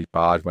perceive it to be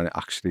bad when it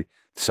actually,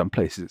 some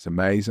places it's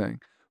amazing.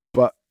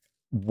 But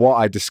what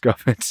I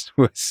discovered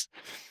was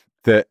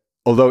that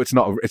although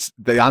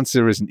the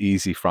answer isn't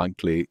easy,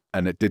 frankly,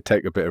 and it did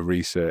take a bit of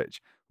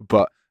research,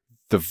 but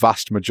the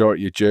vast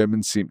majority of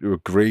Germans seem to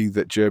agree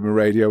that German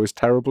radio is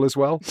terrible as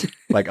well.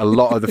 Like a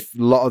lot of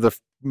the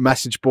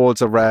message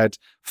boards I read,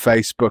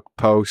 Facebook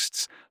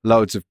posts,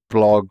 loads of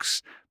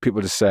blogs,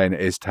 people just saying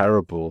it is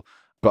terrible.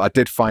 But I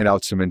did find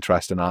out some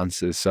interesting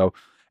answers. So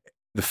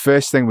the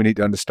first thing we need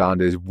to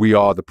understand is we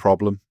are the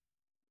problem.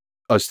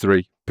 Us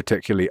three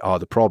particularly are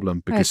the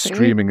problem, because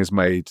streaming has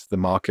made the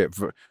market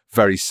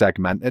very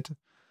segmented.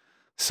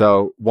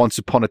 So once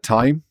upon a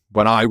time,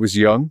 when I was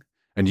young,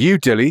 and you,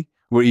 Dilly,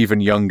 were even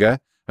younger,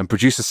 and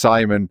producer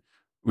Simon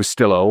was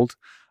still old,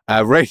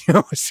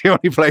 radio was the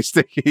only place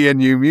to hear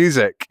new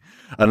music.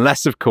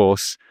 Unless, of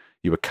course,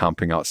 you were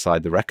camping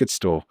outside the record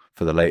store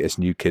for the latest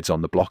New Kids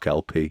on the Block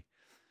LP.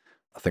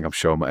 I think I'm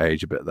showing my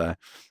age a bit there.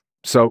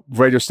 So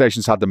radio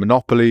stations had the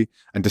monopoly,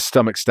 and to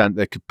some extent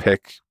they could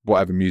pick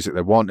whatever music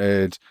they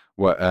wanted,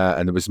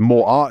 and there was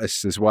more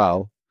artists as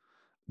well.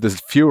 There's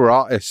fewer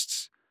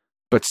artists,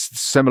 but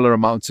similar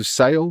amounts of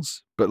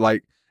sales. But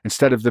like,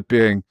 instead of there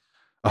being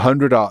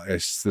 100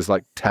 artists, there's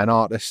like 10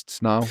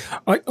 artists now.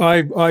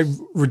 I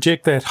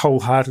reject that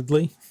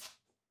wholeheartedly.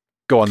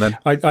 Go on then.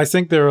 I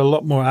think there are a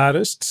lot more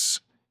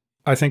artists.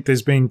 I think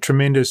there's been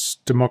tremendous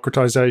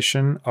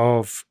democratization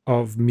of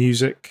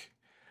music.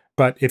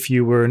 But if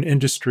you were an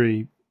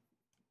industry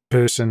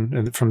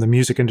person from the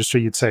music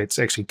industry, you'd say it's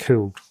actually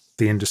killed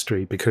the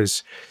industry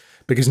because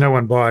no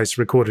one buys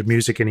recorded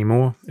music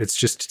anymore. It's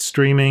just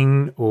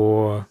streaming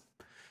or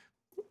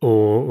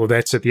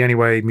that's it. The only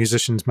way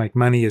musicians make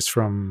money is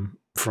from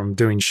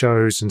doing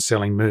shows and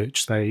selling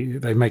merch. They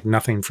make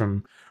nothing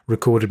from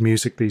recorded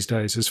music these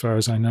days, as far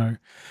as I know.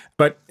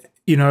 But,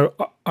 you know,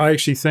 I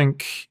actually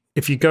think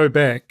if you go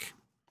back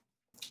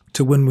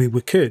to when we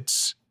were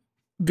kids,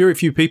 very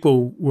few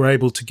people were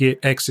able to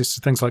get access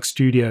to things like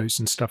studios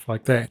and stuff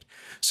like that.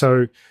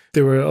 So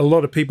there were a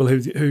lot of people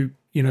who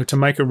you know, to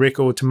make a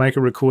record, to make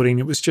a recording,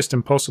 it was just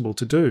impossible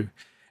to do.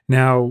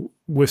 Now,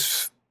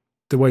 with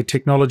the way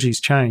technology's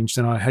changed,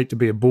 and I hate to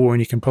be a bore,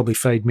 and you can probably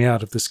fade me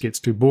out if this gets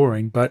too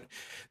boring, but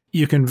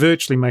you can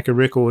virtually make a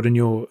record in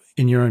your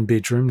own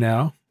bedroom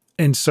now.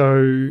 And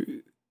so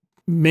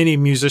many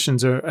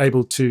musicians are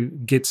able to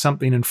get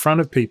something in front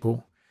of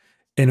people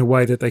in a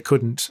way that they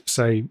couldn't,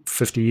 say,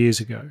 50 years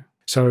ago.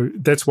 So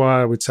that's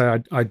why I would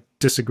say I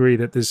disagree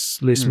that there's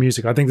less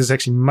music. I think there's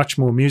actually much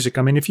more music.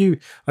 I mean,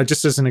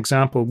 just as an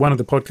example, one of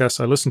the podcasts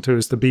I listen to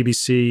is the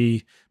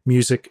BBC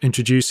Music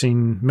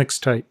Introducing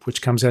Mixtape,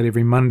 which comes out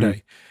every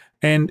Monday.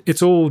 And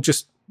it's all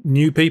just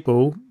new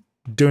people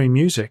doing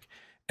music.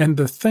 And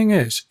the thing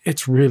is,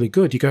 it's really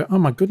good. You go, oh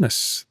my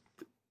goodness,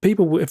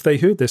 people, if they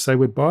heard this, they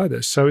would buy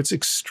this. So it's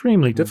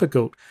extremely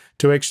difficult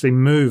to actually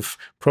move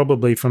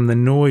probably from the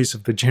noise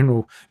of the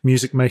general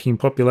music-making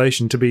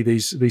population to be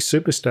these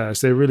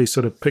superstars. They're really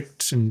sort of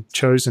picked and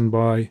chosen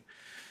by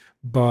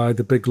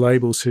the big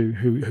labels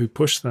who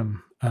push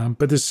them.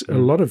 But there's a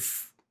lot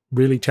of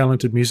really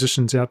talented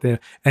musicians out there.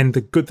 And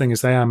the good thing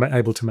is they are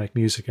able to make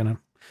music. And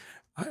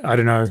I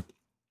don't know,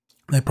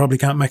 they probably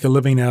can't make a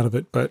living out of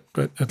it, but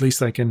at least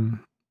they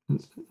can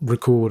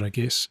record, I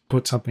guess,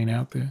 put something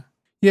out there.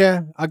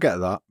 Yeah, I get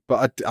that,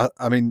 but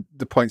I mean,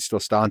 the point still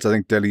stands. I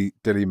think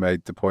Dilly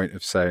made the point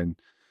of saying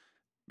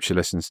she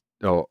listens,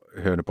 or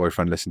her and her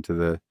boyfriend listen to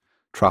the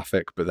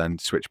traffic, but then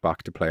switch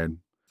back to playing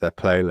their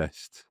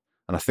playlist.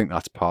 And I think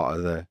that's part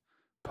of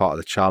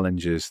the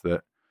challenge is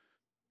that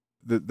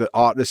the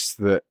artists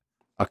that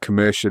are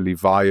commercially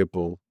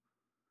viable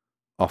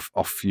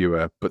are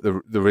fewer, but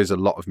there is a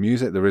lot of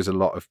music. There is a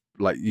lot of,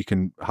 like, you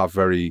can have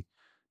very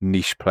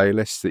niche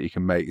playlists that you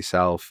can make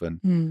yourself, and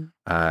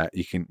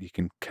you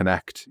can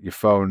connect your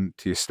phone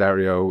to your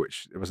stereo,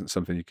 which it wasn't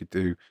something you could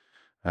do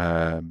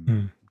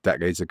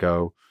decades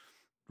ago.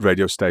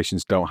 Radio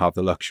stations don't have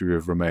the luxury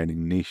of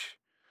remaining niche.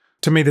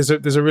 To me, there's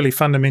a really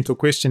fundamental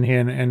question here,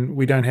 and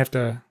we don't have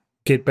to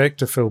get back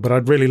to Phil, but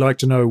I'd really like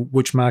to know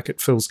which market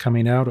Phil's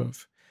coming out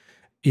of.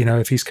 You know,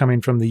 if he's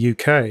coming from the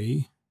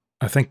UK,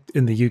 I think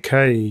in the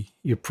UK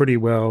you're pretty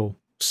well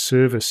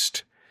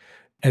serviced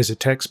as a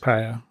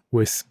taxpayer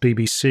with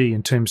BBC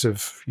in terms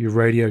of your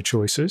radio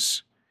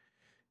choices,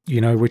 you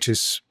know, which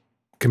is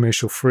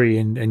commercial free,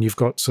 and you've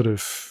got sort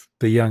of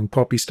the young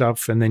poppy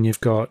stuff, and then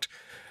you've got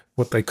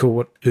what they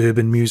call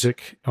urban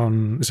music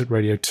on, is it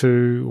Radio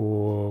 2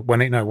 or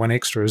One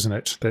Extra, isn't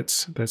it?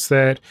 That's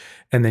that.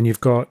 And then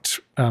you've got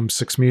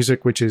Six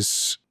Music, which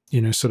is,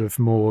 you know, sort of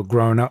more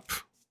grown up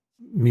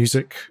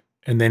music,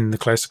 and then the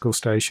classical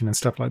station and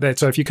stuff like that.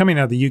 So if you're coming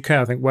out of the UK,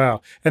 I think,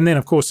 wow. And then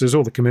of course there's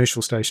all the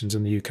commercial stations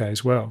in the UK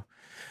as well.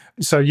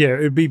 So yeah,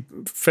 it'd be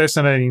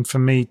fascinating for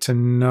me to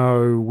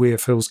know where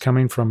Phil's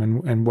coming from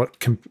and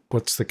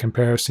what's the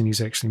comparison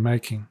he's actually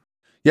making.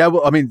 Yeah,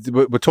 well, I mean,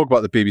 we'll talk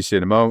about the BBC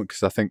in a moment,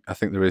 because I think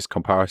there is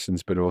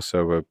comparisons, but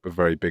also a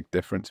very big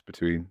difference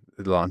between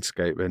the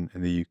landscape in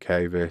the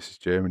UK versus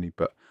Germany.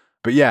 But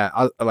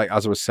yeah,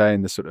 as I was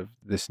saying,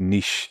 this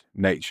niche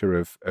nature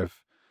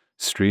of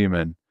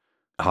streaming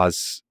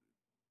has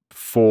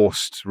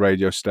forced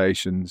radio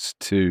stations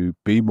to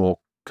be more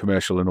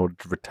commercial in order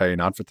to retain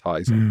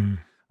advertising.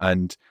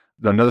 And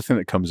another thing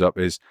that comes up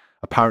is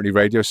apparently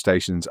radio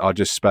stations are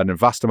just spending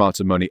vast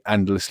amounts of money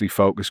endlessly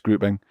focus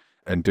grouping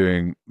and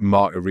doing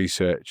market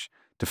research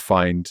to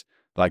find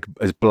like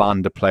as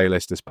bland a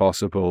playlist as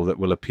possible that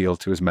will appeal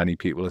to as many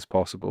people as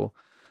possible.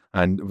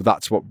 And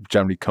that's what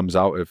generally comes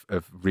out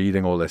of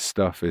reading all this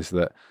stuff, is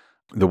that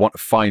they want to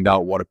find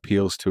out what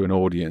appeals to an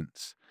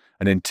audience.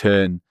 And in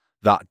turn,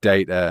 that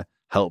data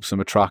helps them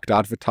attract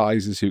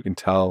advertisers who can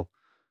tell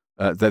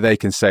that they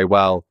can say,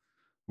 well,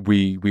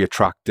 we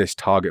attract this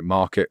target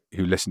market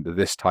who listen to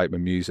this type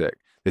of music,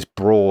 this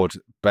broad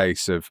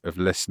base of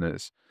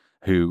listeners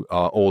who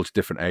are all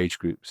different age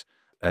groups.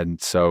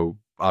 And so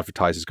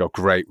advertisers go,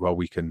 great, well,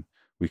 we can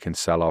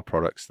sell our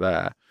products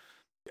there.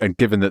 And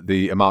given that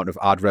the amount of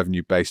ad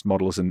revenue based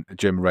models in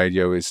German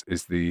radio is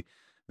the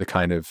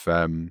kind of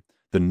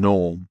the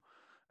norm,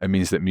 it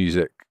means that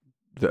music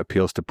that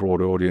appeals to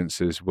broad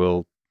audiences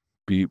will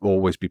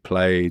always be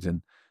played,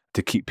 and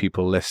to keep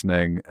people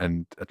listening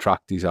and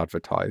attract these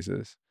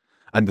advertisers.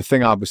 And the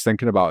thing I was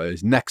thinking about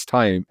is, next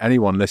time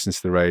anyone listens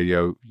to the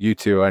radio, you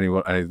two or any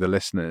of the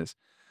listeners,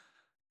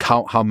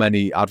 count how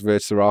many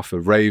adverts there are for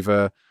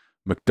Raver,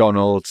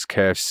 McDonald's,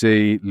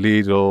 KFC,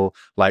 Lidl,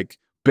 like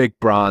big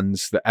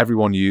brands that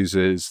everyone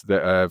uses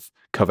that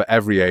cover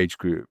every age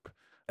group.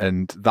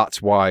 And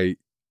that's why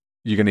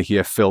you're going to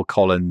hear Phil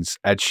Collins,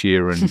 Ed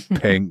Sheeran,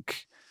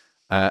 Pink,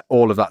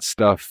 all of that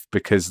stuff,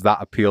 because that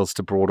appeals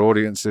to broad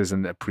audiences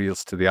and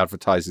appeals to the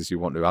advertisers who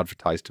want to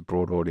advertise to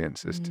broad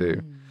audiences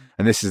too.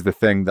 And this is the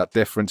thing, that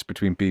difference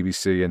between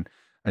BBC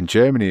and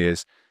Germany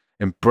is,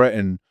 in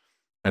Britain,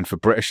 and for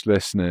British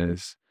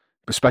listeners,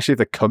 especially if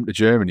they come to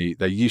Germany,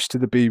 they're used to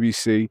the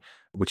BBC,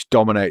 which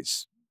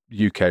dominates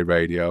UK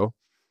radio,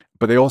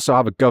 but they also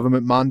have a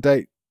government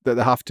mandate that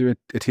they have to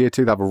adhere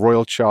to. They have a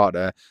royal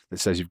charter that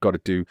says you've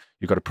got to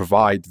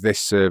provide this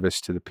service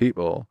to the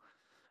people.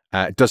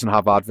 It doesn't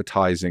have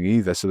advertising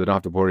either, so they don't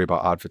have to worry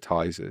about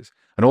advertisers.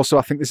 And also,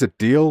 I think there's a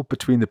deal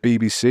between the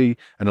BBC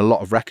and a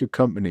lot of record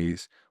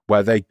companies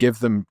where they give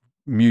them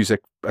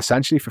music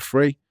essentially for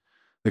free.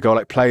 They go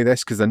like, play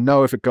this, because they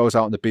know if it goes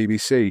out on the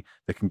BBC,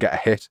 they can get a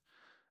hit.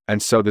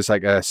 And so there's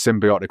like a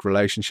symbiotic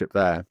relationship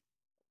there.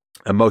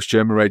 And most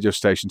German radio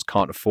stations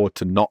can't afford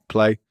to not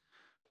play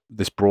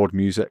this broad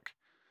music.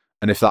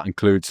 And if that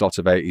includes lots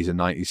of 80s and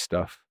 90s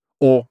stuff,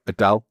 or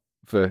Adele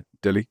for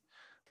Dilly.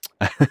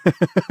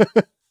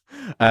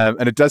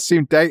 And it does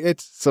seem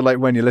dated. So like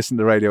when you listen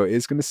to the radio, it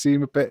is going to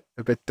seem a bit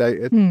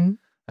dated,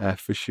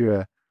 for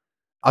sure.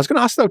 I was going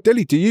to ask though,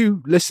 Dilly, do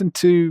you listen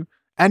to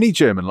any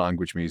German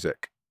language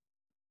music?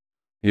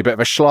 You're a bit of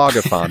a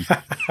Schlager fan.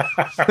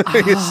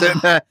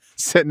 You're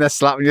sitting there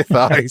slapping your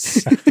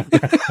thighs,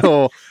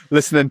 or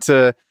listening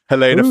to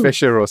Helene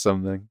Fischer or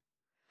something.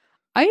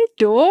 I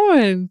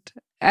don't.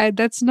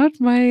 That's not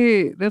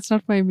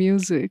my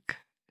music,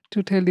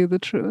 to tell you the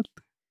truth.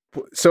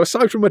 So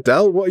aside from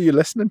Adele, what are you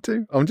listening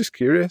to? I'm just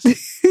curious.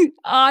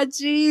 Oh,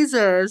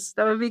 Jesus.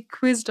 That would be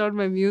quizzed on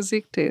my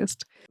music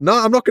taste. No,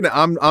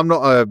 I'm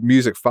not a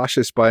music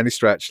fascist by any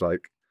stretch.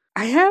 Like,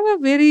 I have a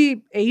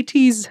very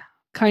 80s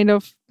kind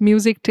of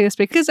music taste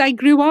because I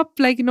grew up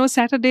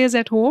Saturdays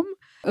at home.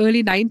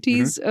 Early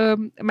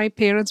 90s, my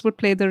parents would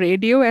play the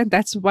radio, and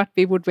that's what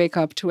we would wake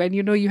up to. And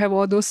you have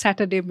all those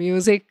Saturday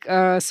music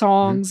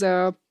songs,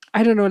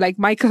 I don't know, like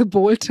Michael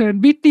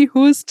Bolton, Whitney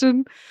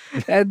Houston,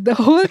 and the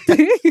whole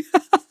thing.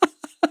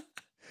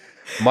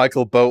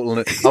 Michael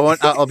Bolton.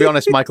 I'll be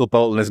honest, Michael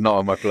Bolton is not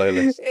on my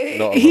playlist.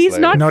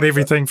 Not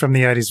everything from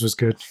the 80s was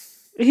good.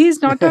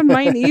 He's not on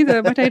mine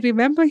either, but I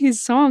remember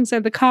his songs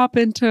and the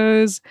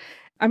Carpenters.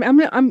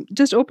 I'm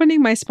just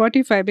opening my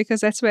Spotify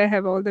because that's where I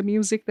have all the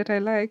music that I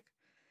like.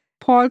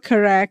 Paul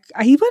Carrack.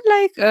 I even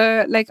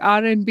like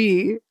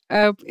R&B.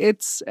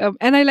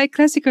 And I like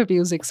classical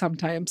music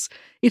sometimes.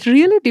 It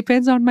really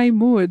depends on my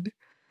mood.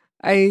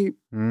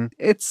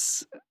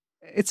 It's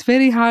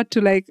very hard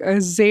to like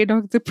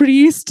Zadok the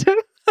Priest.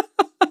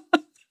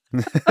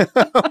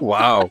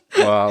 Wow.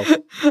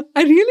 I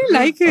really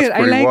like it.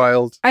 That's pretty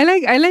wild.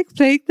 I like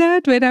playing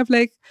that when I'm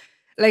like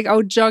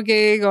out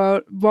jogging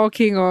or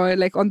walking or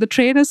like on the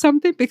train or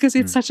something, because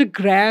it's such a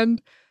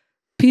grand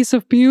piece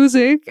of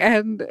music,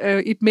 and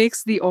it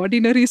makes the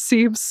ordinary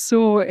seem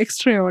so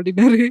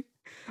extraordinary,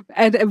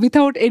 and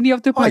without any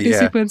of the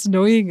participants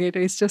knowing it.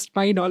 It's just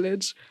my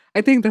knowledge.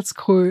 I think that's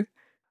cool.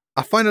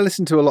 I find I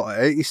listen to a lot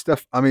of 80s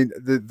stuff. I mean,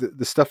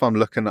 the stuff I'm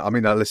looking at, I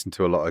listen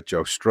to a lot of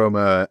Joe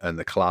Strummer and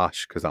The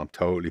Clash because I'm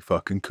totally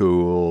fucking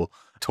cool.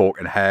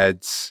 Talking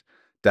Heads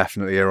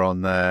definitely are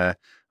on there.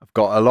 I've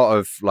got a lot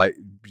of like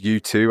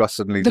U2. I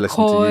suddenly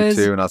listened to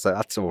U2 and I was like,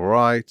 that's all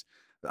right.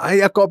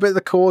 I've got a bit of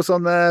The Cause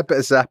on there, a bit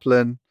of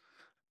Zeppelin.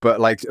 But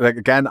like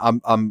again,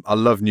 I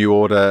love New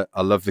Order.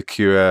 I love The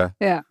Cure.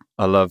 Yeah.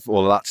 I love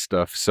all of that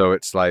stuff. So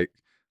it's like,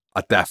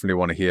 I definitely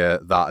want to hear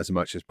that as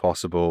much as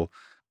possible.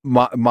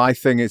 My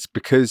thing is,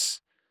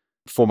 because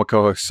former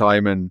co-host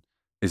Simon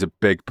is a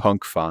big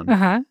punk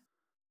fan,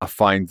 I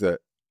find that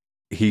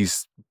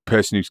he's the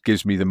person who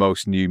gives me the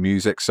most new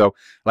music. So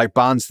like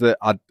bands that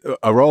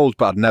are old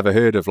but I'd never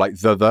heard of, like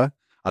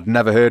I'd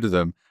never heard of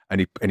them,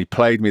 and he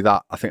played me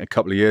that I think a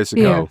couple of years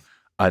ago,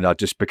 and I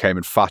just became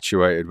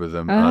infatuated with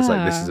them. And I was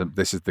like,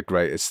 this is the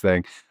greatest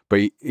thing.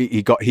 But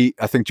he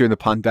I think during the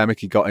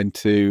pandemic he got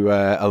into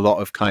a lot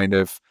of kind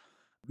of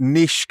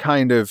niche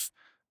kind of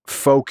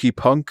folky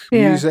punk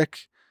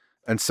music,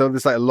 and so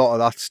there's like a lot of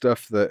that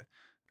stuff that.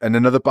 And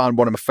another band,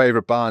 one of my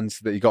favorite bands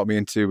that he got me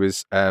into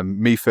was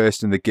Me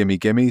First and the Gimme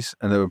Gimmes,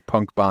 and they're a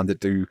punk band that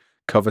do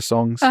cover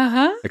songs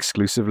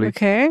exclusively.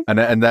 Okay,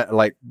 and that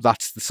like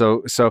that's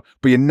so.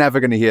 But you're never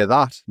going to hear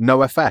that. No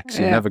FX.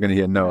 You're never going to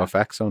hear No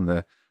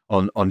FX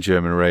on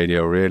German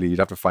radio. Really, you'd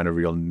have to find a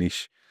real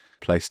niche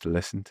place to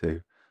listen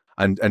to.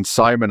 And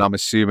Simon, I'm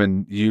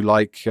assuming you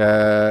like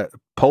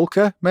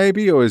polka,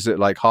 maybe, or is it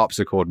like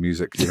harpsichord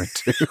music you're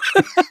into?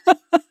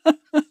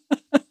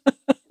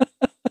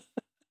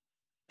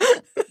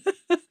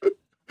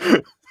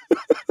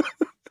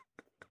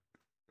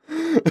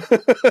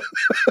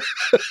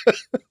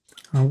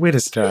 where to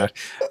start?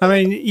 I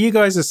mean, you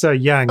guys are so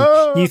young.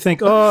 You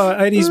think, oh,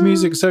 80s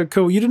music so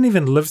cool. You didn't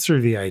even live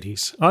through the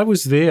 80s. I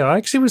was there. I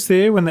actually was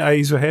there when the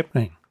 80s were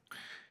happening.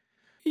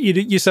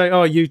 You say,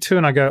 oh, U2,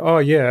 and I go, oh,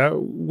 yeah,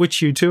 which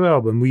U2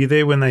 album? Were you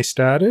there when they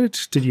started?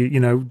 Did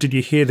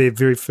you hear their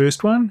very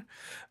first one?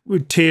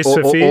 With Tears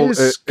for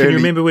Fears? Can you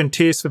remember when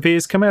Tears for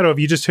Fears come out, or have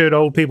you just heard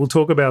old people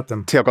talk about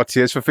them? I've got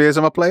Tears for Fears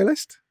on my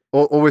playlist.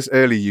 Always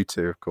early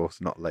U2, of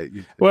course, not late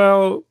U2.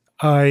 Well,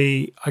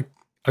 I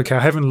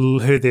haven't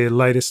heard their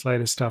latest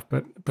stuff,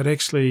 but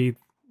actually,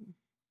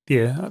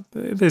 yeah,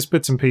 there's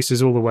bits and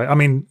pieces all the way. I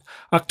mean,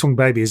 Achtung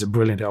Baby is a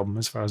brilliant album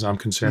as far as I'm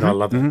concerned. I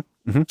love it.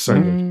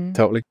 So good.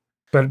 Totally.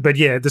 But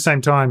yeah, at the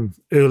same time,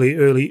 early,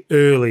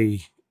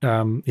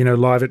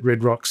 Live at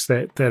Red Rocks,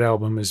 that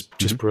album is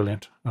just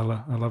brilliant. I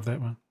love that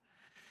one.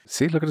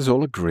 See, look at us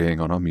all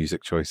agreeing on our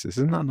music choices.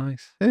 Isn't that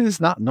nice? Is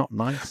that not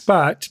nice?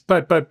 But,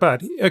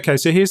 okay,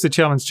 so here's the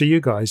challenge to you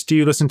guys. Do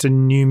you listen to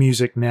new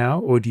music now,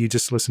 or do you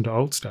just listen to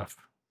old stuff?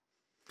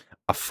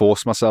 I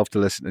force myself to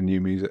listen to new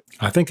music.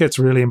 I think that's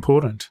really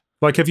important.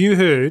 Like, have you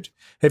heard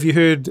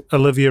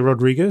Olivia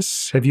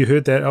Rodriguez? Have you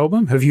heard that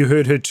album? Have you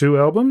heard her 2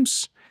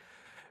 albums?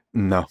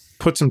 No.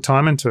 Put some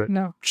time into it.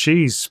 No.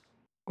 Jeez.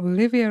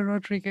 Olivia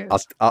Rodriguez.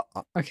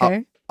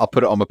 Okay. I'll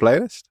put it on my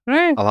playlist.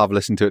 Right. I'll have a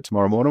listen to it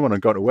tomorrow morning when I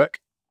go to work.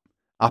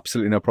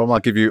 Absolutely no problem. I'll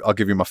give you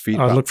my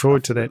feedback. I look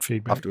forward to that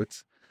feedback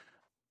afterwards.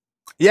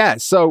 Yeah.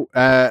 So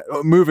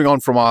moving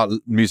on from our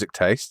music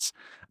tastes,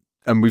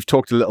 and we've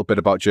talked a little bit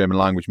about German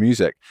language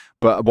music,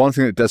 but one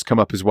thing that does come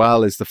up as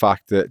well is the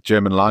fact that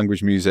German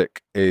language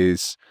music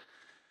is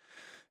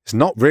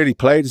not really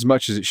played as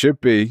much as it should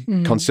be,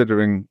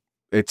 considering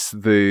it's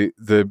the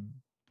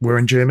we're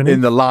in Germany,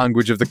 in the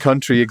language of the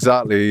country.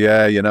 Exactly.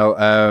 Yeah.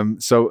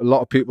 So a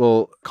lot of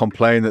people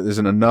complain that there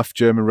isn't enough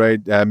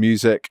German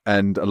music,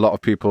 and a lot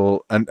of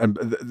people, and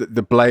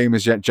the blame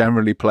is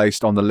generally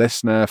placed on the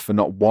listener for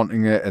not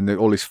wanting it. And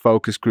all these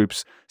focus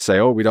groups say,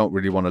 oh, we don't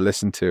really want to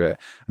listen to it.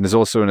 And there's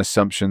also an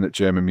assumption that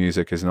German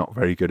music is not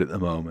very good at the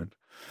moment.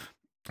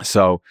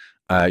 So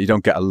you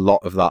don't get a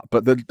lot of that.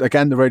 But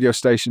again, the radio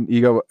station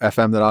Ego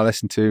FM that I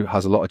listen to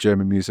has a lot of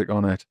German music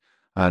on it.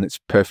 And it's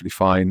perfectly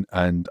fine,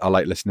 and I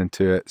like listening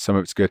to it. Some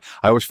of it's good.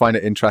 I always find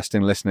it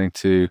interesting listening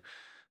to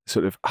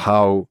sort of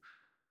how,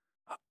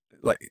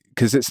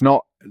 because it's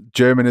not,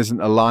 German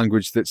isn't a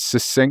language that's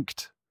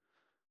succinct,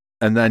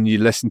 and then you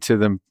listen to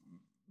them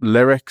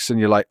lyrics and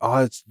you're like,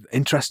 oh, it's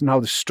interesting how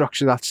they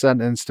structure that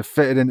sentence to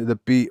fit it into the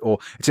beat, or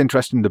it's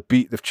interesting the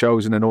beat they've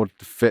chosen in order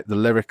to fit the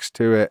lyrics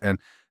to it. And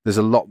there's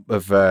a lot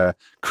of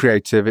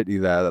creativity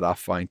there that I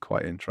find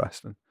quite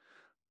interesting.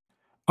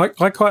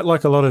 I quite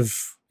like a lot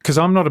of, because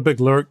I'm not a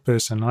big lyric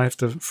person, I have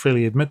to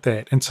freely admit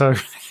that. And so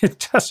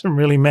it doesn't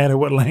really matter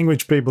what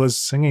language people are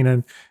singing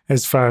in,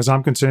 as far as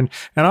I'm concerned.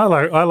 And I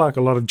like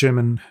a lot of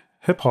German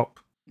hip-hop.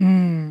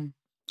 I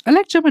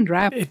like German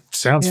rap. It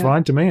sounds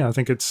fine to me. I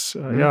think it's,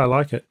 I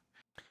like it.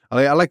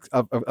 I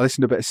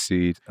listened to a bit of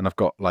Seed, and I've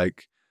got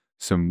like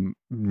some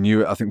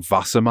new, I think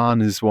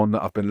Wasserman is one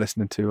that I've been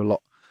listening to a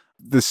lot.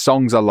 There's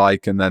songs I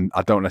like, and then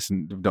I don't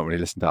really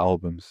listen to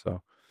albums.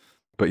 So,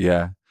 but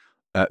yeah.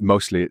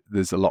 Mostly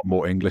there's a lot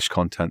more English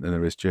content than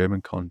there is German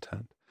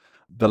content.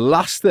 The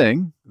last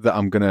thing that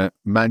I'm going to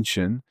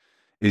mention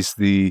is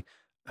the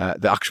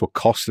actual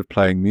cost of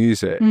playing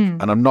music.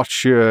 And I'm not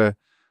sure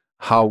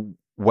how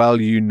well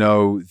you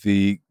know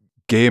the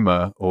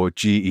GEMA, or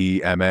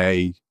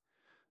GEMA,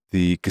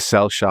 the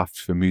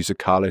Gesellschaft für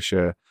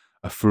Musikalische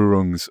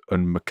Erführungs-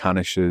 und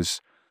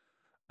Mechanisches,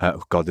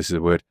 this is a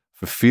word,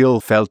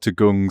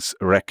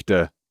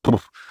 Vervielfältigungsrechte,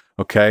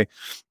 okay,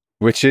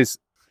 which is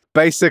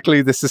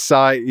basically the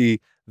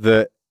society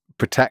that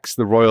protects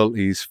the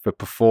royalties for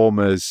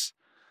performers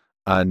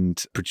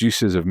and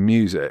producers of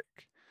music.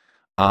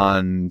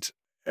 And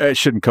it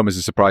shouldn't come as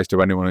a surprise to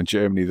anyone in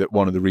Germany that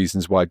one of the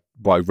reasons why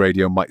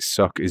radio might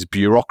suck is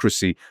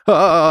bureaucracy.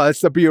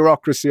 It's the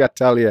bureaucracy, I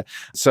tell you.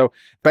 So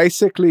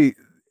basically,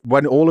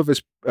 when all of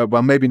us,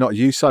 well, maybe not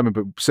you, Simon,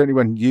 but certainly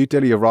when you,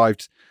 Dilly,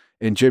 arrived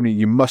in Germany,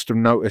 you must have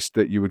noticed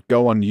that you would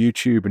go on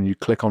YouTube and you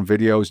click on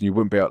videos and you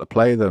wouldn't be able to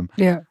play them.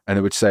 Yeah. And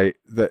it would say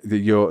that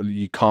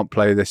you can't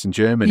play this in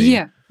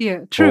Germany.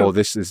 Yeah, true. Or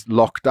this is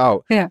locked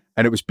out. Yeah.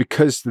 And it was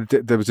because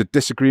there was a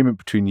disagreement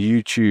between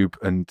YouTube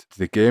and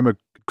the GEMA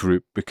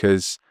group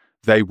because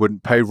they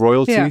wouldn't pay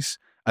royalties.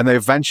 Yeah. And they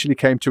eventually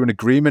came to an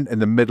agreement in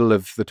the middle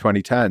of the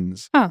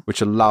 2010s,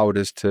 which allowed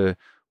us to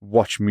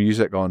watch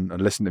music on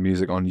and listen to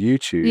music on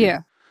YouTube. Yeah.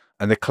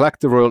 And they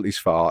collect the royalties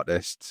for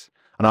artists.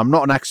 And I'm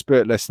not an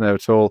expert listener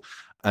at all.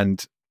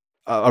 And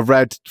I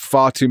read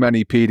far too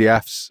many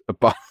PDFs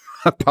about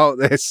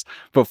this.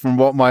 But from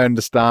what my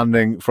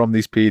understanding from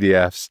these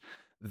PDFs,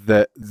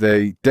 that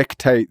they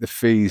dictate the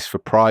fees for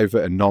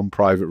private and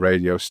non-private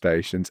radio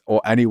stations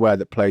or anywhere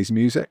that plays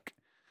music.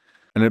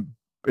 And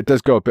it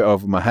does go a bit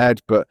over my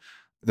head, but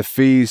the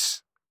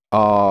fees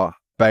are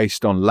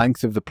based on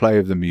length of the play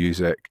of the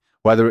music,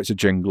 whether it's a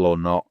jingle or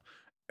not.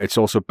 It's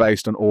also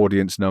based on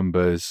audience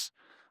numbers.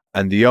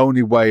 And the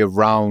only way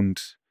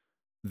around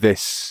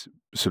this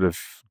sort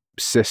of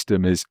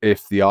system is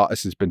if the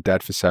artist has been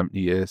dead for 70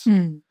 years.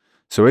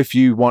 So if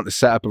you want to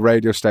set up a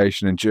radio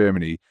station in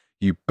Germany,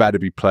 you better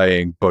be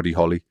playing Buddy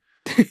Holly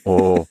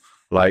or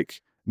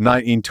like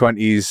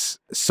 1920s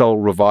soul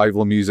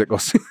revival music or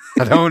something.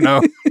 I don't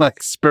know,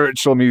 like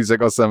spiritual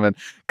music or something.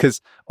 Because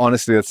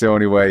honestly, that's the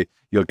only way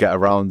you'll get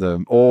around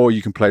them. Or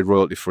you can play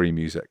royalty-free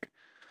music.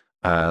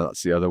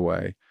 That's the other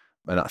way.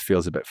 And that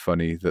feels a bit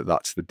funny that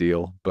that's the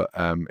deal. But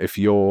if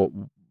you're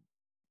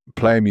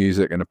playing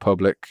music in a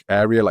public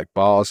area, like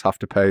bars have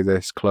to pay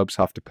this, clubs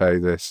have to pay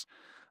this,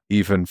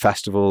 even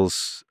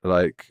festivals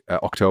like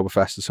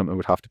Oktoberfest or something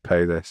would have to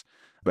pay this.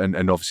 And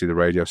obviously the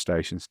radio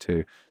stations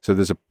too. So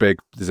there's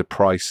a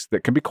price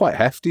that can be quite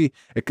hefty.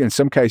 In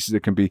some cases,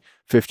 it can be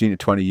 15 to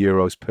 20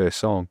 euros per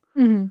song.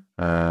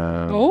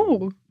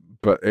 Oh,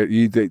 But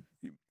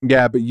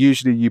but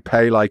usually you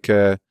pay like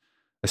a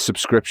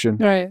subscription,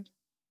 right.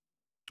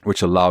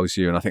 which allows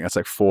you, and I think that's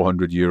like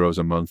 400 euros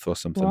a month or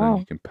something, Wow. and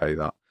you can pay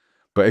that.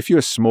 But if you're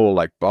a small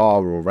like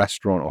bar or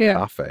restaurant or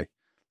cafe,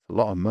 a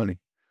lot of money.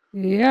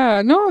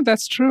 Yeah, no,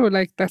 that's true.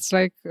 Like that's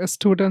like a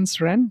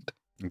student's rent.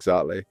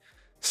 Exactly.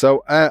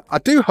 So I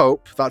do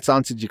hope that's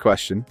answered your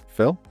question,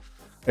 Phil.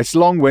 It's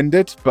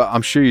long-winded, but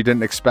I'm sure you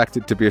didn't expect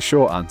it to be a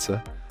short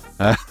answer.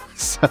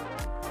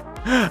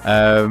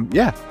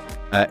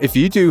 If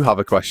you do have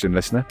a question,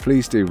 listener,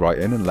 please do write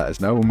in and let us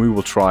know, and we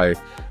will try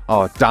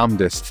our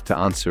damnedest to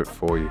answer it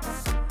for you.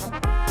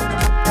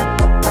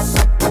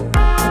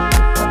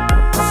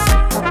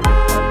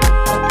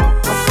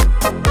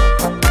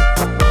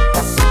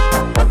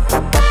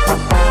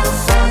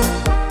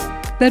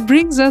 That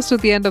brings us to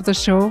the end of the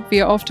show. We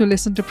are off to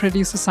listen to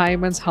producer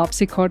Simon's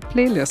harpsichord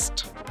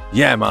playlist.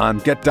 Yeah, man,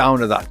 get down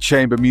to that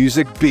chamber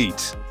music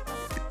beat.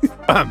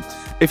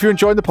 If you're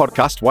enjoying the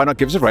podcast, why not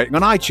give us a rating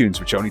on iTunes,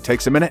 which only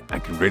takes a minute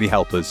and can really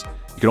help us.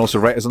 You can also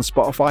rate us on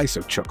Spotify,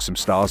 so chuck some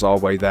stars our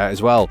way there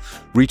as well.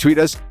 Retweet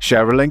us,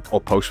 share a link,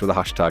 or post with the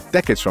hashtag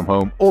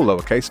 #DecadesFromHome, all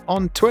lowercase,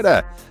 on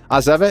Twitter.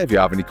 As ever, if you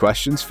have any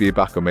questions,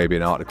 feedback, or maybe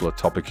an article or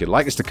topic you'd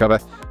like us to cover,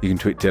 you can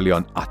tweet Dilly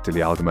on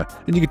 @DillyAlgama,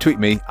 and you can tweet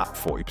me at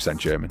 40%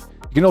 German.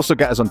 You can also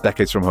get us on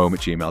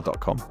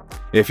decadesfromhome@gmail.com.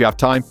 If you have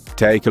time,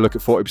 take a look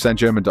at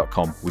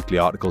 40percentgerman.com. Weekly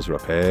articles are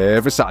up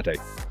every Saturday.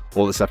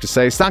 All that's left to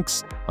say is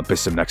thanks, and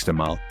bis zum nächsten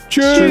Mal.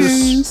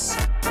 Cheers!